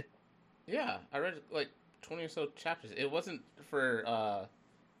read it? Yeah, I read like 20 or so chapters. It wasn't for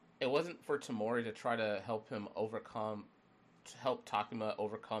Tomori to try to help Takuma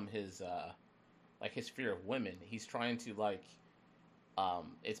overcome his his fear of women. He's trying to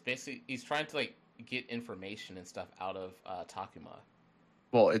it's basically he's trying to get information and stuff out of Takuma.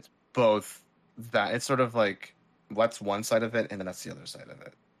 Well, it's both that. It's sort of like that's one side of it, and then that's the other side of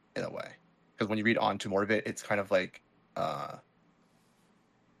it, in a way. Because when you read on to more of it, it's kind of like. Oh,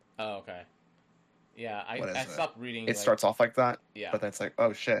 okay. Yeah, I stopped reading. It starts off like that, yeah, but then it's like,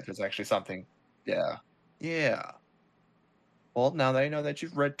 oh shit, there's actually something. Yeah. Well, now that I know that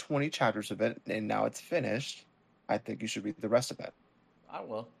you've read 20 chapters of it, and now it's finished, I think you should read the rest of it. I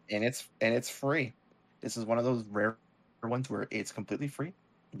will. And it's free. This is one of those rare ones where it's completely free,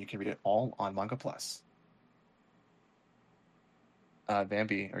 and you can read it all on Manga Plus.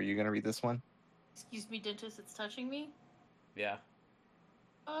 Bambi, are you gonna read this one? Excuse me, dentist, it's touching me? Yeah.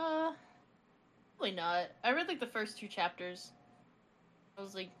 Probably not. I read the first 2 chapters. I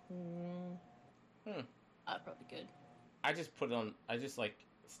was like, probably good. I just put it on. I just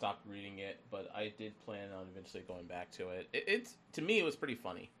stopped reading it, but I did plan on eventually going back to it. It's to me, it was pretty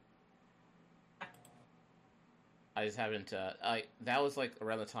funny. I just haven't. That was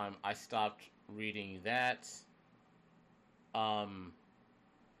around the time I stopped reading that. There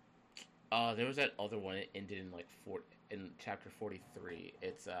was that other one. It ended in in chapter 43.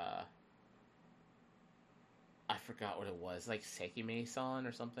 It's I forgot what it was, like Sekime-san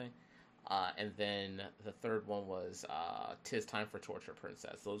or something. And then the third one was "Tis Time for Torture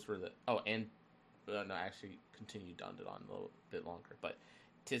Princess." Those were the and no, actually continued on a little bit longer, but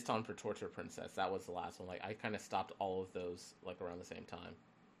 "Tis Time for Torture Princess." That was the last one. Like I kind of stopped all of those like around the same time.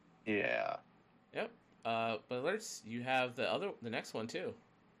 Yeah. Yep. But you have the next one too.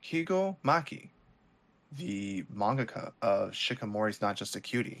 Kigo Maki, the mangaka of Shikimori's Not Just a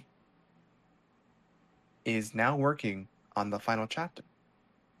Cutie, is now working on the final chapter.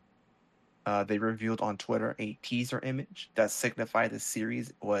 They revealed on Twitter a teaser image that signified the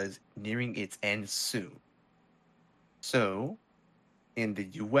series was nearing its end soon. So, in the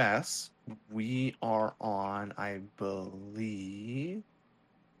US, we are on, I believe,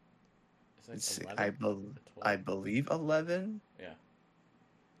 It's like 11? I believe 11. Yeah.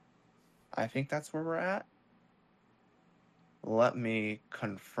 I think that's where we're at. Let me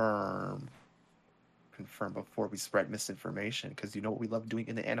confirm before we spread misinformation, because you know what we love doing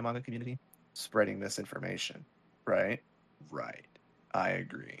in the anime community? Spreading misinformation, right? Right. I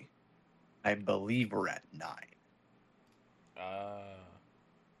agree. I believe we're at 9.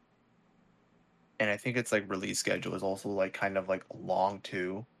 And I think it's like release schedule is also like kind of like long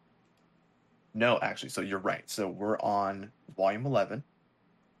too. No, actually, so you're right. So we're on volume 11,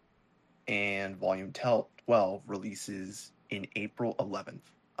 and volume 12 releases in April 11th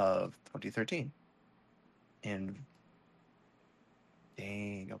of 2013. And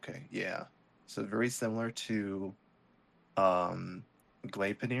dang, okay, yeah. So very similar to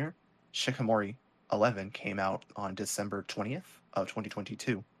Glenpir, Shikimori 11 came out on December 20th of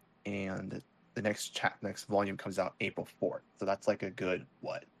 2022, and the next volume comes out April 4th. So that's like a good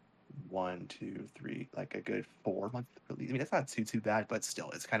 1, 2, 3, like a good 4-month release. I mean, it's not too bad, but still,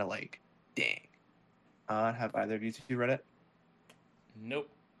 it's kind of like, dang. Have either of you two read it? Nope.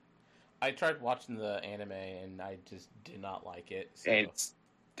 I tried watching the anime and I just did not like it. So.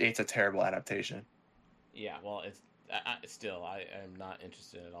 It's a terrible adaptation. Yeah, well, I am not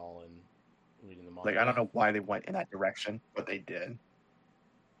interested at all in reading the manga. Like, I don't know why they went in that direction, but they did.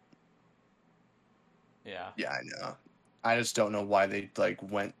 Yeah. Yeah, I know. I just don't know why they like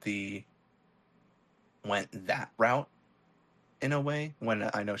went that route in a way, when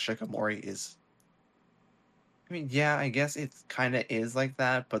I know Shikimori is, I mean, yeah, I guess it kind of is like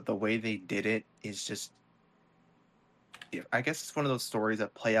that, but the way they did it is just, I guess it's one of those stories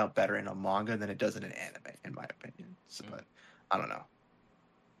that play out better in a manga than it does in an anime, in my opinion. So, but I don't know.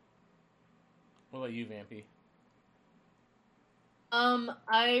 What about you, Vampy?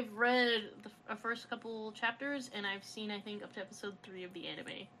 I've read the first couple chapters, and I've seen, I think, up to episode 3 of the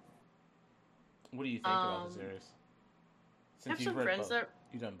anime. What do you think about the series? Since you've read both.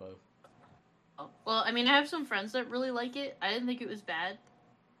 You've done both. Oh, well, I mean, I have some friends that really like it. I didn't think it was bad,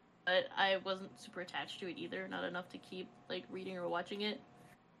 but I wasn't super attached to it either. Not enough to keep, like, reading or watching it.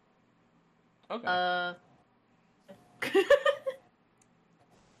 Okay.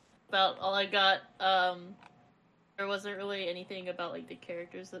 About all I got. There wasn't really anything about, like, the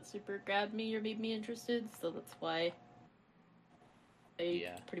characters that super grabbed me or made me interested, so that's why I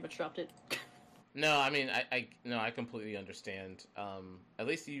pretty much dropped it. No, I mean, I completely understand. At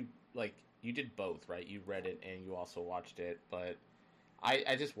least you did both, right? You read it and you also watched it, but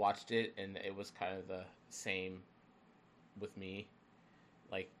I just watched it and it was kind of the same with me.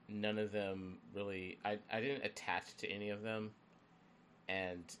 Like, none of them really, I didn't attach to any of them,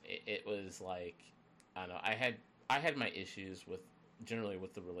 and it was like, I don't know, I had my issues generally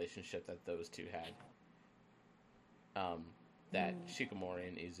with the relationship that those two had, that Shikimori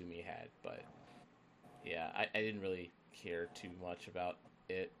and Izumi had, but yeah, I didn't really care too much about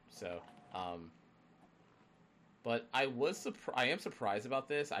it, so, but I am surprised about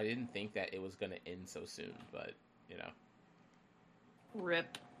this. I didn't think that it was going to end so soon, but, you know.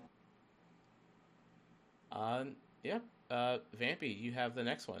 RIP. Yeah, Vampy, you have the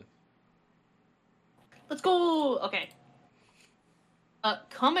next one. Let's go! Okay.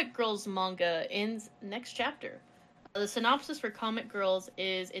 Comic Girls manga ends next chapter. The synopsis for Comic Girls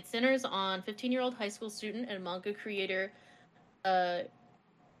is it centers on 15-year-old high school student and manga creator Kyoruko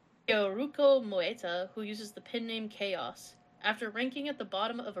Moeta, who uses the pen name Chaos. After ranking at the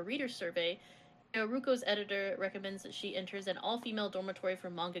bottom of a reader survey, Kyoruko's editor recommends that she enters an all-female dormitory for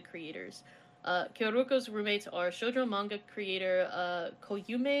manga creators. Kyoruko's roommates are shoujo manga creator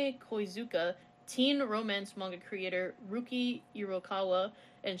Koyume Koizuka, teen romance manga creator Ruki Irokawa,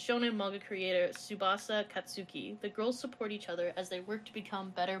 and shonen manga creator Tsubasa Katsuki. The girls support each other as they work to become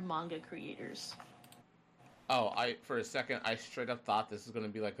better manga creators. Oh, for a second, I straight up thought this was going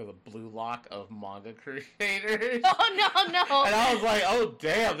to be like the Blue Lock of manga creators. Oh, no! And I was like, oh,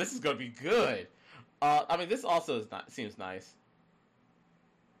 damn, this is going to be good. I mean, this also is not seems nice,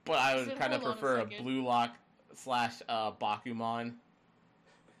 but I would kind of Hold on a prefer a second. Blue Lock / Bakuman.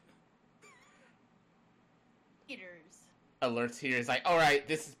 Haters. Alerts here is like, all right,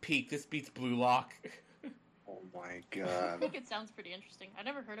 this is peak. This beats Blue Lock. Oh my I god. think it sounds pretty interesting. I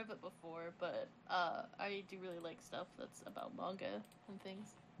never heard of it before, but I do really like stuff that's about manga and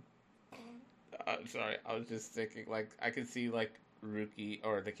things. I'm sorry, I was just thinking, like, I could see, like, Ruki,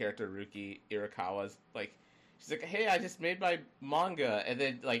 or the character Ruki Irakawa's, like, she's like, hey, I just made my manga, and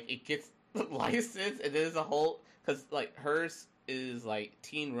then, like, it gets licensed, and then there's a whole, because, like, hers is, like,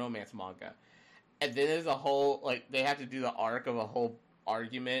 teen romance manga, and then there's a whole, like, they have to do the arc of a whole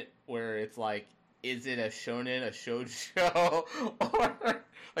argument, where it's, like, is it a shonen, a shoujo, or,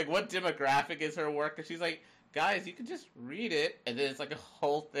 like, what demographic is her work, and she's like, guys, you can just read it, and then it's, like, a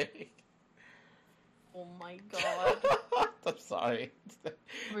whole thing. Oh my god. I'm sorry.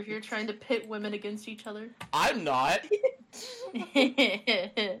 We're here trying to pit women against each other. I'm not.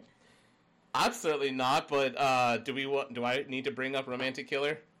 I'm certainly not. But do I need to bring up Romantic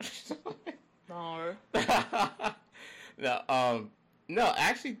Killer? No. No. No.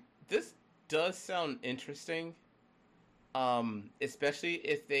 Actually, this does sound interesting. Especially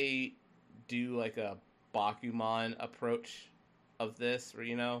if they do like a Bakuman approach of this, or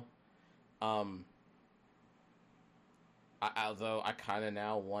although I kind of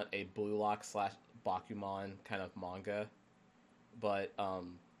now want a Blue Lock / Bakuman kind of manga, but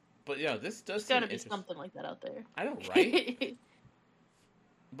this does There's seem gotta be interesting. something like that out there. I know, right?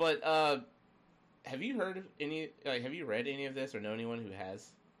 But have you heard of any? Like, have you read any of this or know anyone who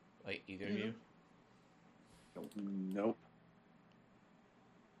has? Like either of you? Nope.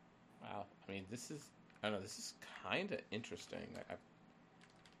 Wow. I mean, this is kind of interesting.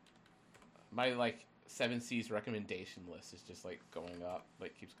 My like 7C's recommendation list is just like going up,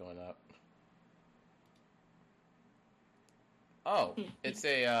 like keeps going up. Oh, it's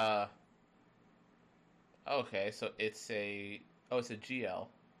a okay, so it's a GL.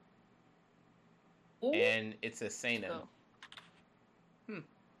 Ooh. And it's a seinen. So,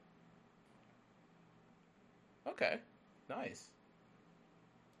 Okay. Nice.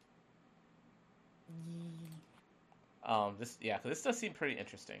 This does seem pretty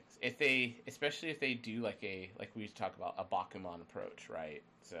interesting. Especially if they do like we talk about a Bakuman approach, right?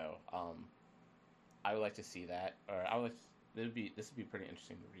 So, I would like to see that, or this would be pretty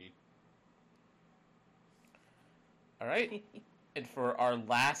interesting to read. All right, and for our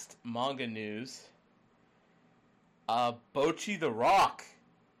last manga news, Bocchi the Rock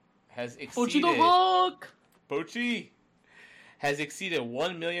has exceeded. Bocchi the Rock! Bocchi has exceeded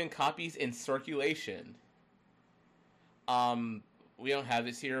 1 million copies in circulation. We don't have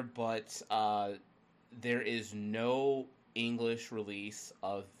this here, but there is no English release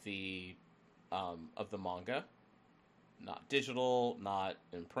of the manga, not digital, not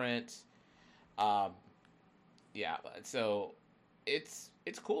in print. So it's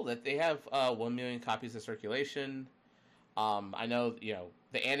cool that they have 1 million copies of circulation. I know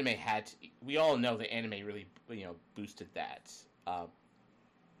the anime we all know the anime really boosted that.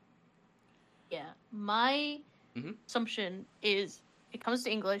 Yeah, my assumption is it comes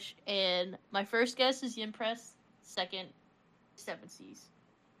to English, and my first guess is Yin Press, second, 7Cs.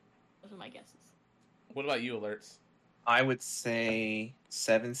 Those are my guesses. What about you, Alerts? I would say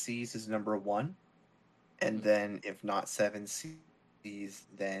 7C's is number one, and then if not 7C's,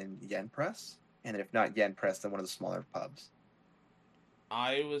 then Yen Press, and if not Yen Press, then one of the smaller pubs.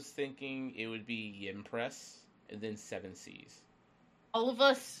 I was thinking it would be Yin Press and then 7C's. All of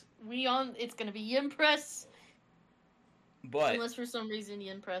us, it's gonna be Yin Press. But unless for some reason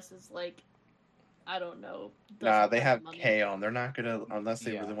Yin Press is like, I don't know. Nah, they have money. K-On! They're not gonna, unless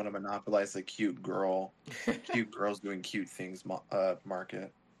they really want to monopolize the cute girls doing cute things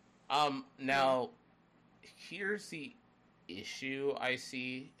market. Now, here's the issue I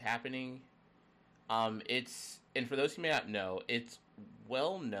see happening. And for those who may not know, it's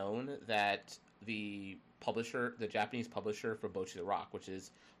well known that the Japanese publisher for Bocchi the Rock, which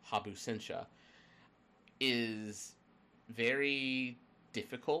is Habu Sensha, is very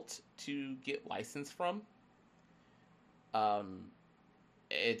difficult to get license from.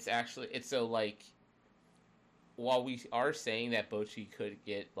 It's so like, while we are saying that Bocchi could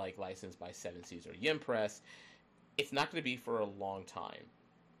get like licensed by 7C's or Yin Press, it's not going to be for a long time.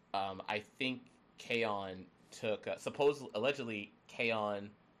 I think K-On! took allegedly K-On!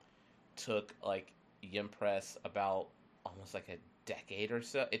 Took like Yin Press about almost like a decade or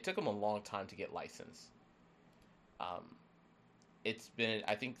so. It took them a long time to get licensed. It's been,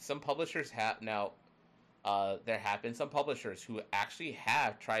 I think some publishers have now. There have been some publishers who actually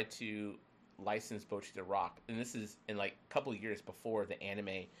have tried to license Bocchi the Rock, and this is in like a couple of years before the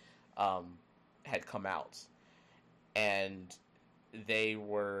anime had come out, and they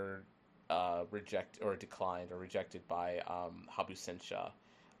were rejected by Habusensha,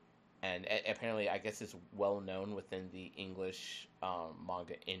 and apparently, I guess it's well known within the English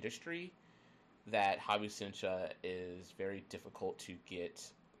manga industry that Habusensha is very difficult to get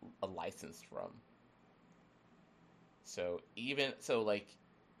a license from. So like,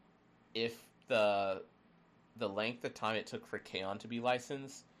 if the length of time it took for K-On! To be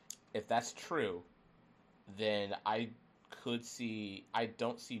licensed, if that's true, then I don't see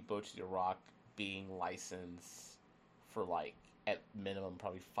Bocchi the Rock being licensed for like at minimum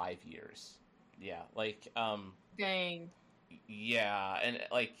probably 5 years. Yeah, like Dang. yeah, and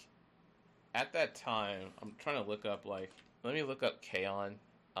like at that time, I'm trying to look up like let me look up K-On!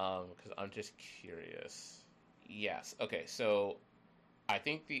 Because I'm just curious. Yes. Okay. So, I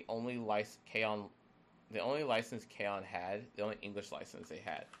think the only license K-On! The only license K-On! Had, the only English license they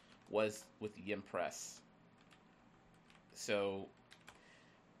had, was with Yin Press. So,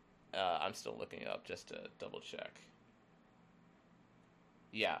 I'm still looking it up just to double check.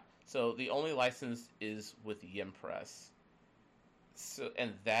 Yeah. So the only license is with Yin Press. So,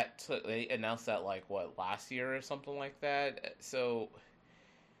 and they announced that like what, last year or something like that. So.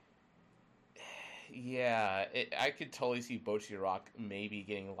 Yeah, I could totally see Bocchi Rock maybe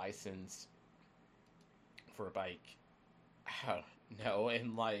getting licensed for like, I don't know,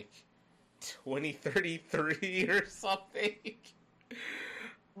 in like 2033 or something.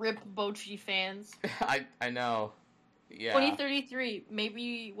 Rip Bocchi fans. I know. Yeah. 2033,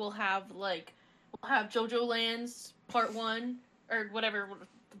 maybe we'll have JoJo Lands Part 1, or whatever,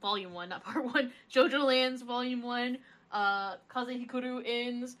 Volume 1, not Part 1. JoJo Lands Volume 1, Kaze Hikaru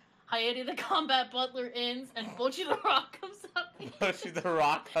ends, Hayate the Combat Butler ends, and Bocchi the Rock comes out. Bocchi the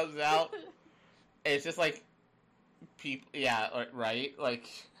Rock comes out. It's just like, people, yeah, right? Like,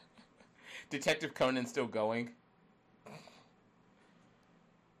 Detective Conan's still going.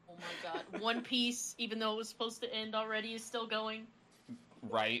 Oh my god. One Piece, even though it was supposed to end already, is still going.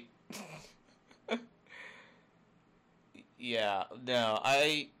 Right. Yeah, no,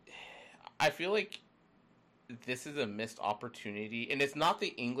 I feel like this is a missed opportunity, and it's not the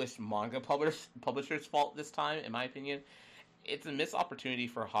English manga publisher's fault this time, in my opinion. It's a missed opportunity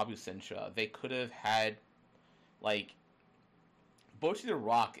for Habusensha. They could have had, like, Bocchi the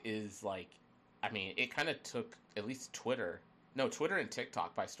Rock is, like, I mean, it kind of took at least Twitter and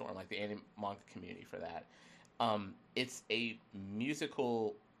TikTok by storm, like the anime manga community for that. It's a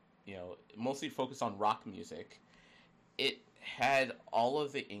musical, mostly focused on rock music. It had all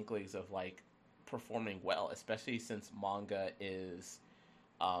of the inklings of, like, performing well, especially since manga is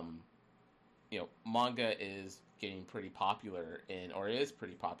getting pretty popular is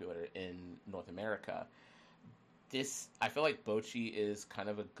pretty popular in North America. I feel like Bocchi is kind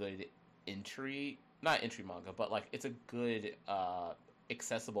of a good not entry manga, but like it's a good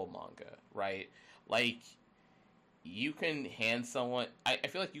accessible manga, right? Like, you can hand someone, I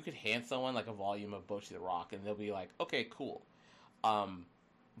feel like you could hand someone like a volume of Bocchi the Rock and they'll be like, okay, cool.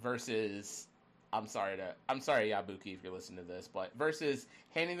 Versus, I'm sorry Yabuki if you're listening to this, but versus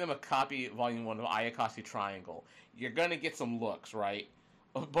handing them a copy volume 1 of Ayakashi Triangle, you're gonna get some looks, right?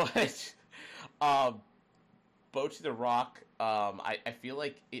 But Bocchi the Rock, I feel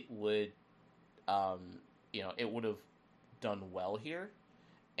like it would it would have done well here,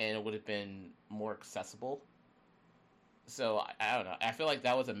 and it would have been more accessible. So I don't know. I feel like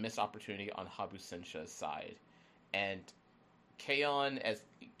that was a missed opportunity on Habusensha's side, and K-On!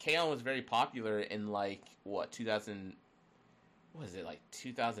 Was very popular in like 2000. What was it, like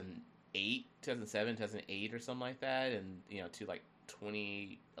 2008, 2007, 2008 or something like that, and to like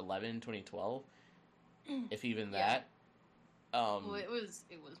 2011, 2012, if even that. Well, it was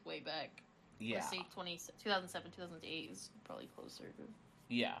way back. Yeah. Let's say 2007, 2008 is probably closer.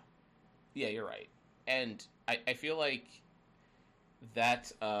 Yeah, you're right. And I feel like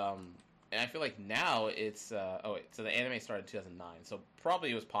that, and I feel like now it's, so the anime started in 2009, so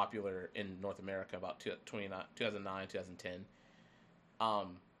probably it was popular in North America about 2009, 2010.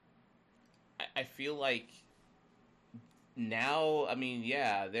 I feel like now, I mean,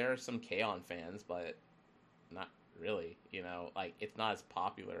 yeah, there are some K-On! Fans, but not really, like, it's not as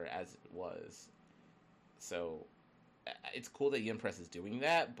popular as it was. So, it's cool that Yin Press is doing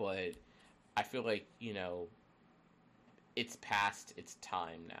that, but I feel like, it's past its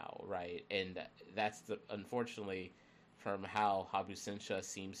time now, right? And that's unfortunately, from how Habusensha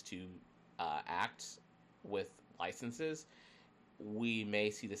seems to act with licenses, we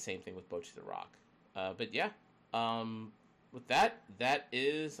may see the same thing with Bocchi the Rock. But yeah, with that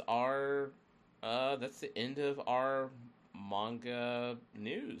is our that's the end of our manga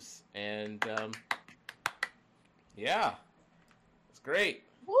news, and yeah, it's great.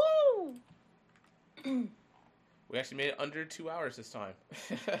 Woo! We actually made it under 2 hours this time.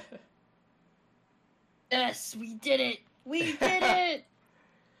 Yes, we did it. We did it.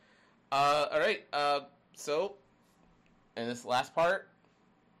 All right. So, in this last part,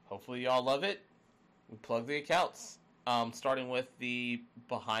 hopefully y'all love it. We plug the accounts. Starting with the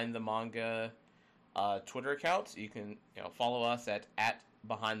Behind the Manga Twitter accounts. You can follow us at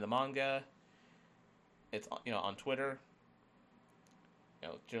Behind the Manga. It's on Twitter.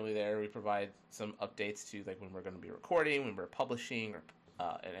 Generally there we provide some updates to like when we're going to be recording, when we're publishing, or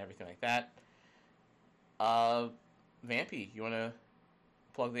and everything like that. Vampy, you want to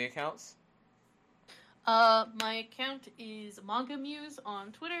plug the accounts? My account is Manga Muse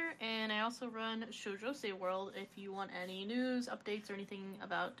on Twitter, and I also run Shoujo World if you want any news, updates, or anything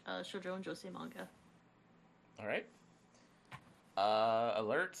about shoujo and josei manga. All right.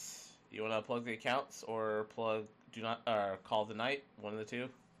 Alerts. You want to plug the accounts or plug Call the Night? One of the two.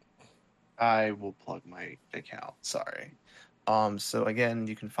 I will plug my account. Sorry. So again,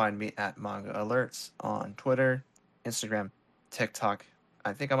 you can find me at Manga Alerts on Twitter, Instagram, TikTok.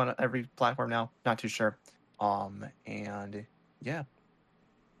 I think I'm on every platform now. Not too sure. And yeah.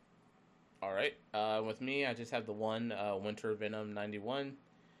 All right. With me, I just have the one Winter Venom 91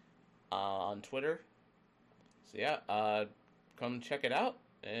 on Twitter. So yeah, come check it out,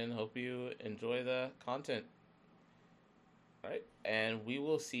 and hope you enjoy the content. All right, and we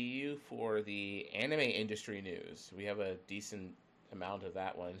will see you for the anime industry news. We have a decent amount of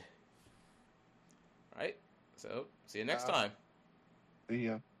that one. All right, so see you next time. See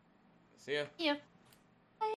ya. See ya. Yeah.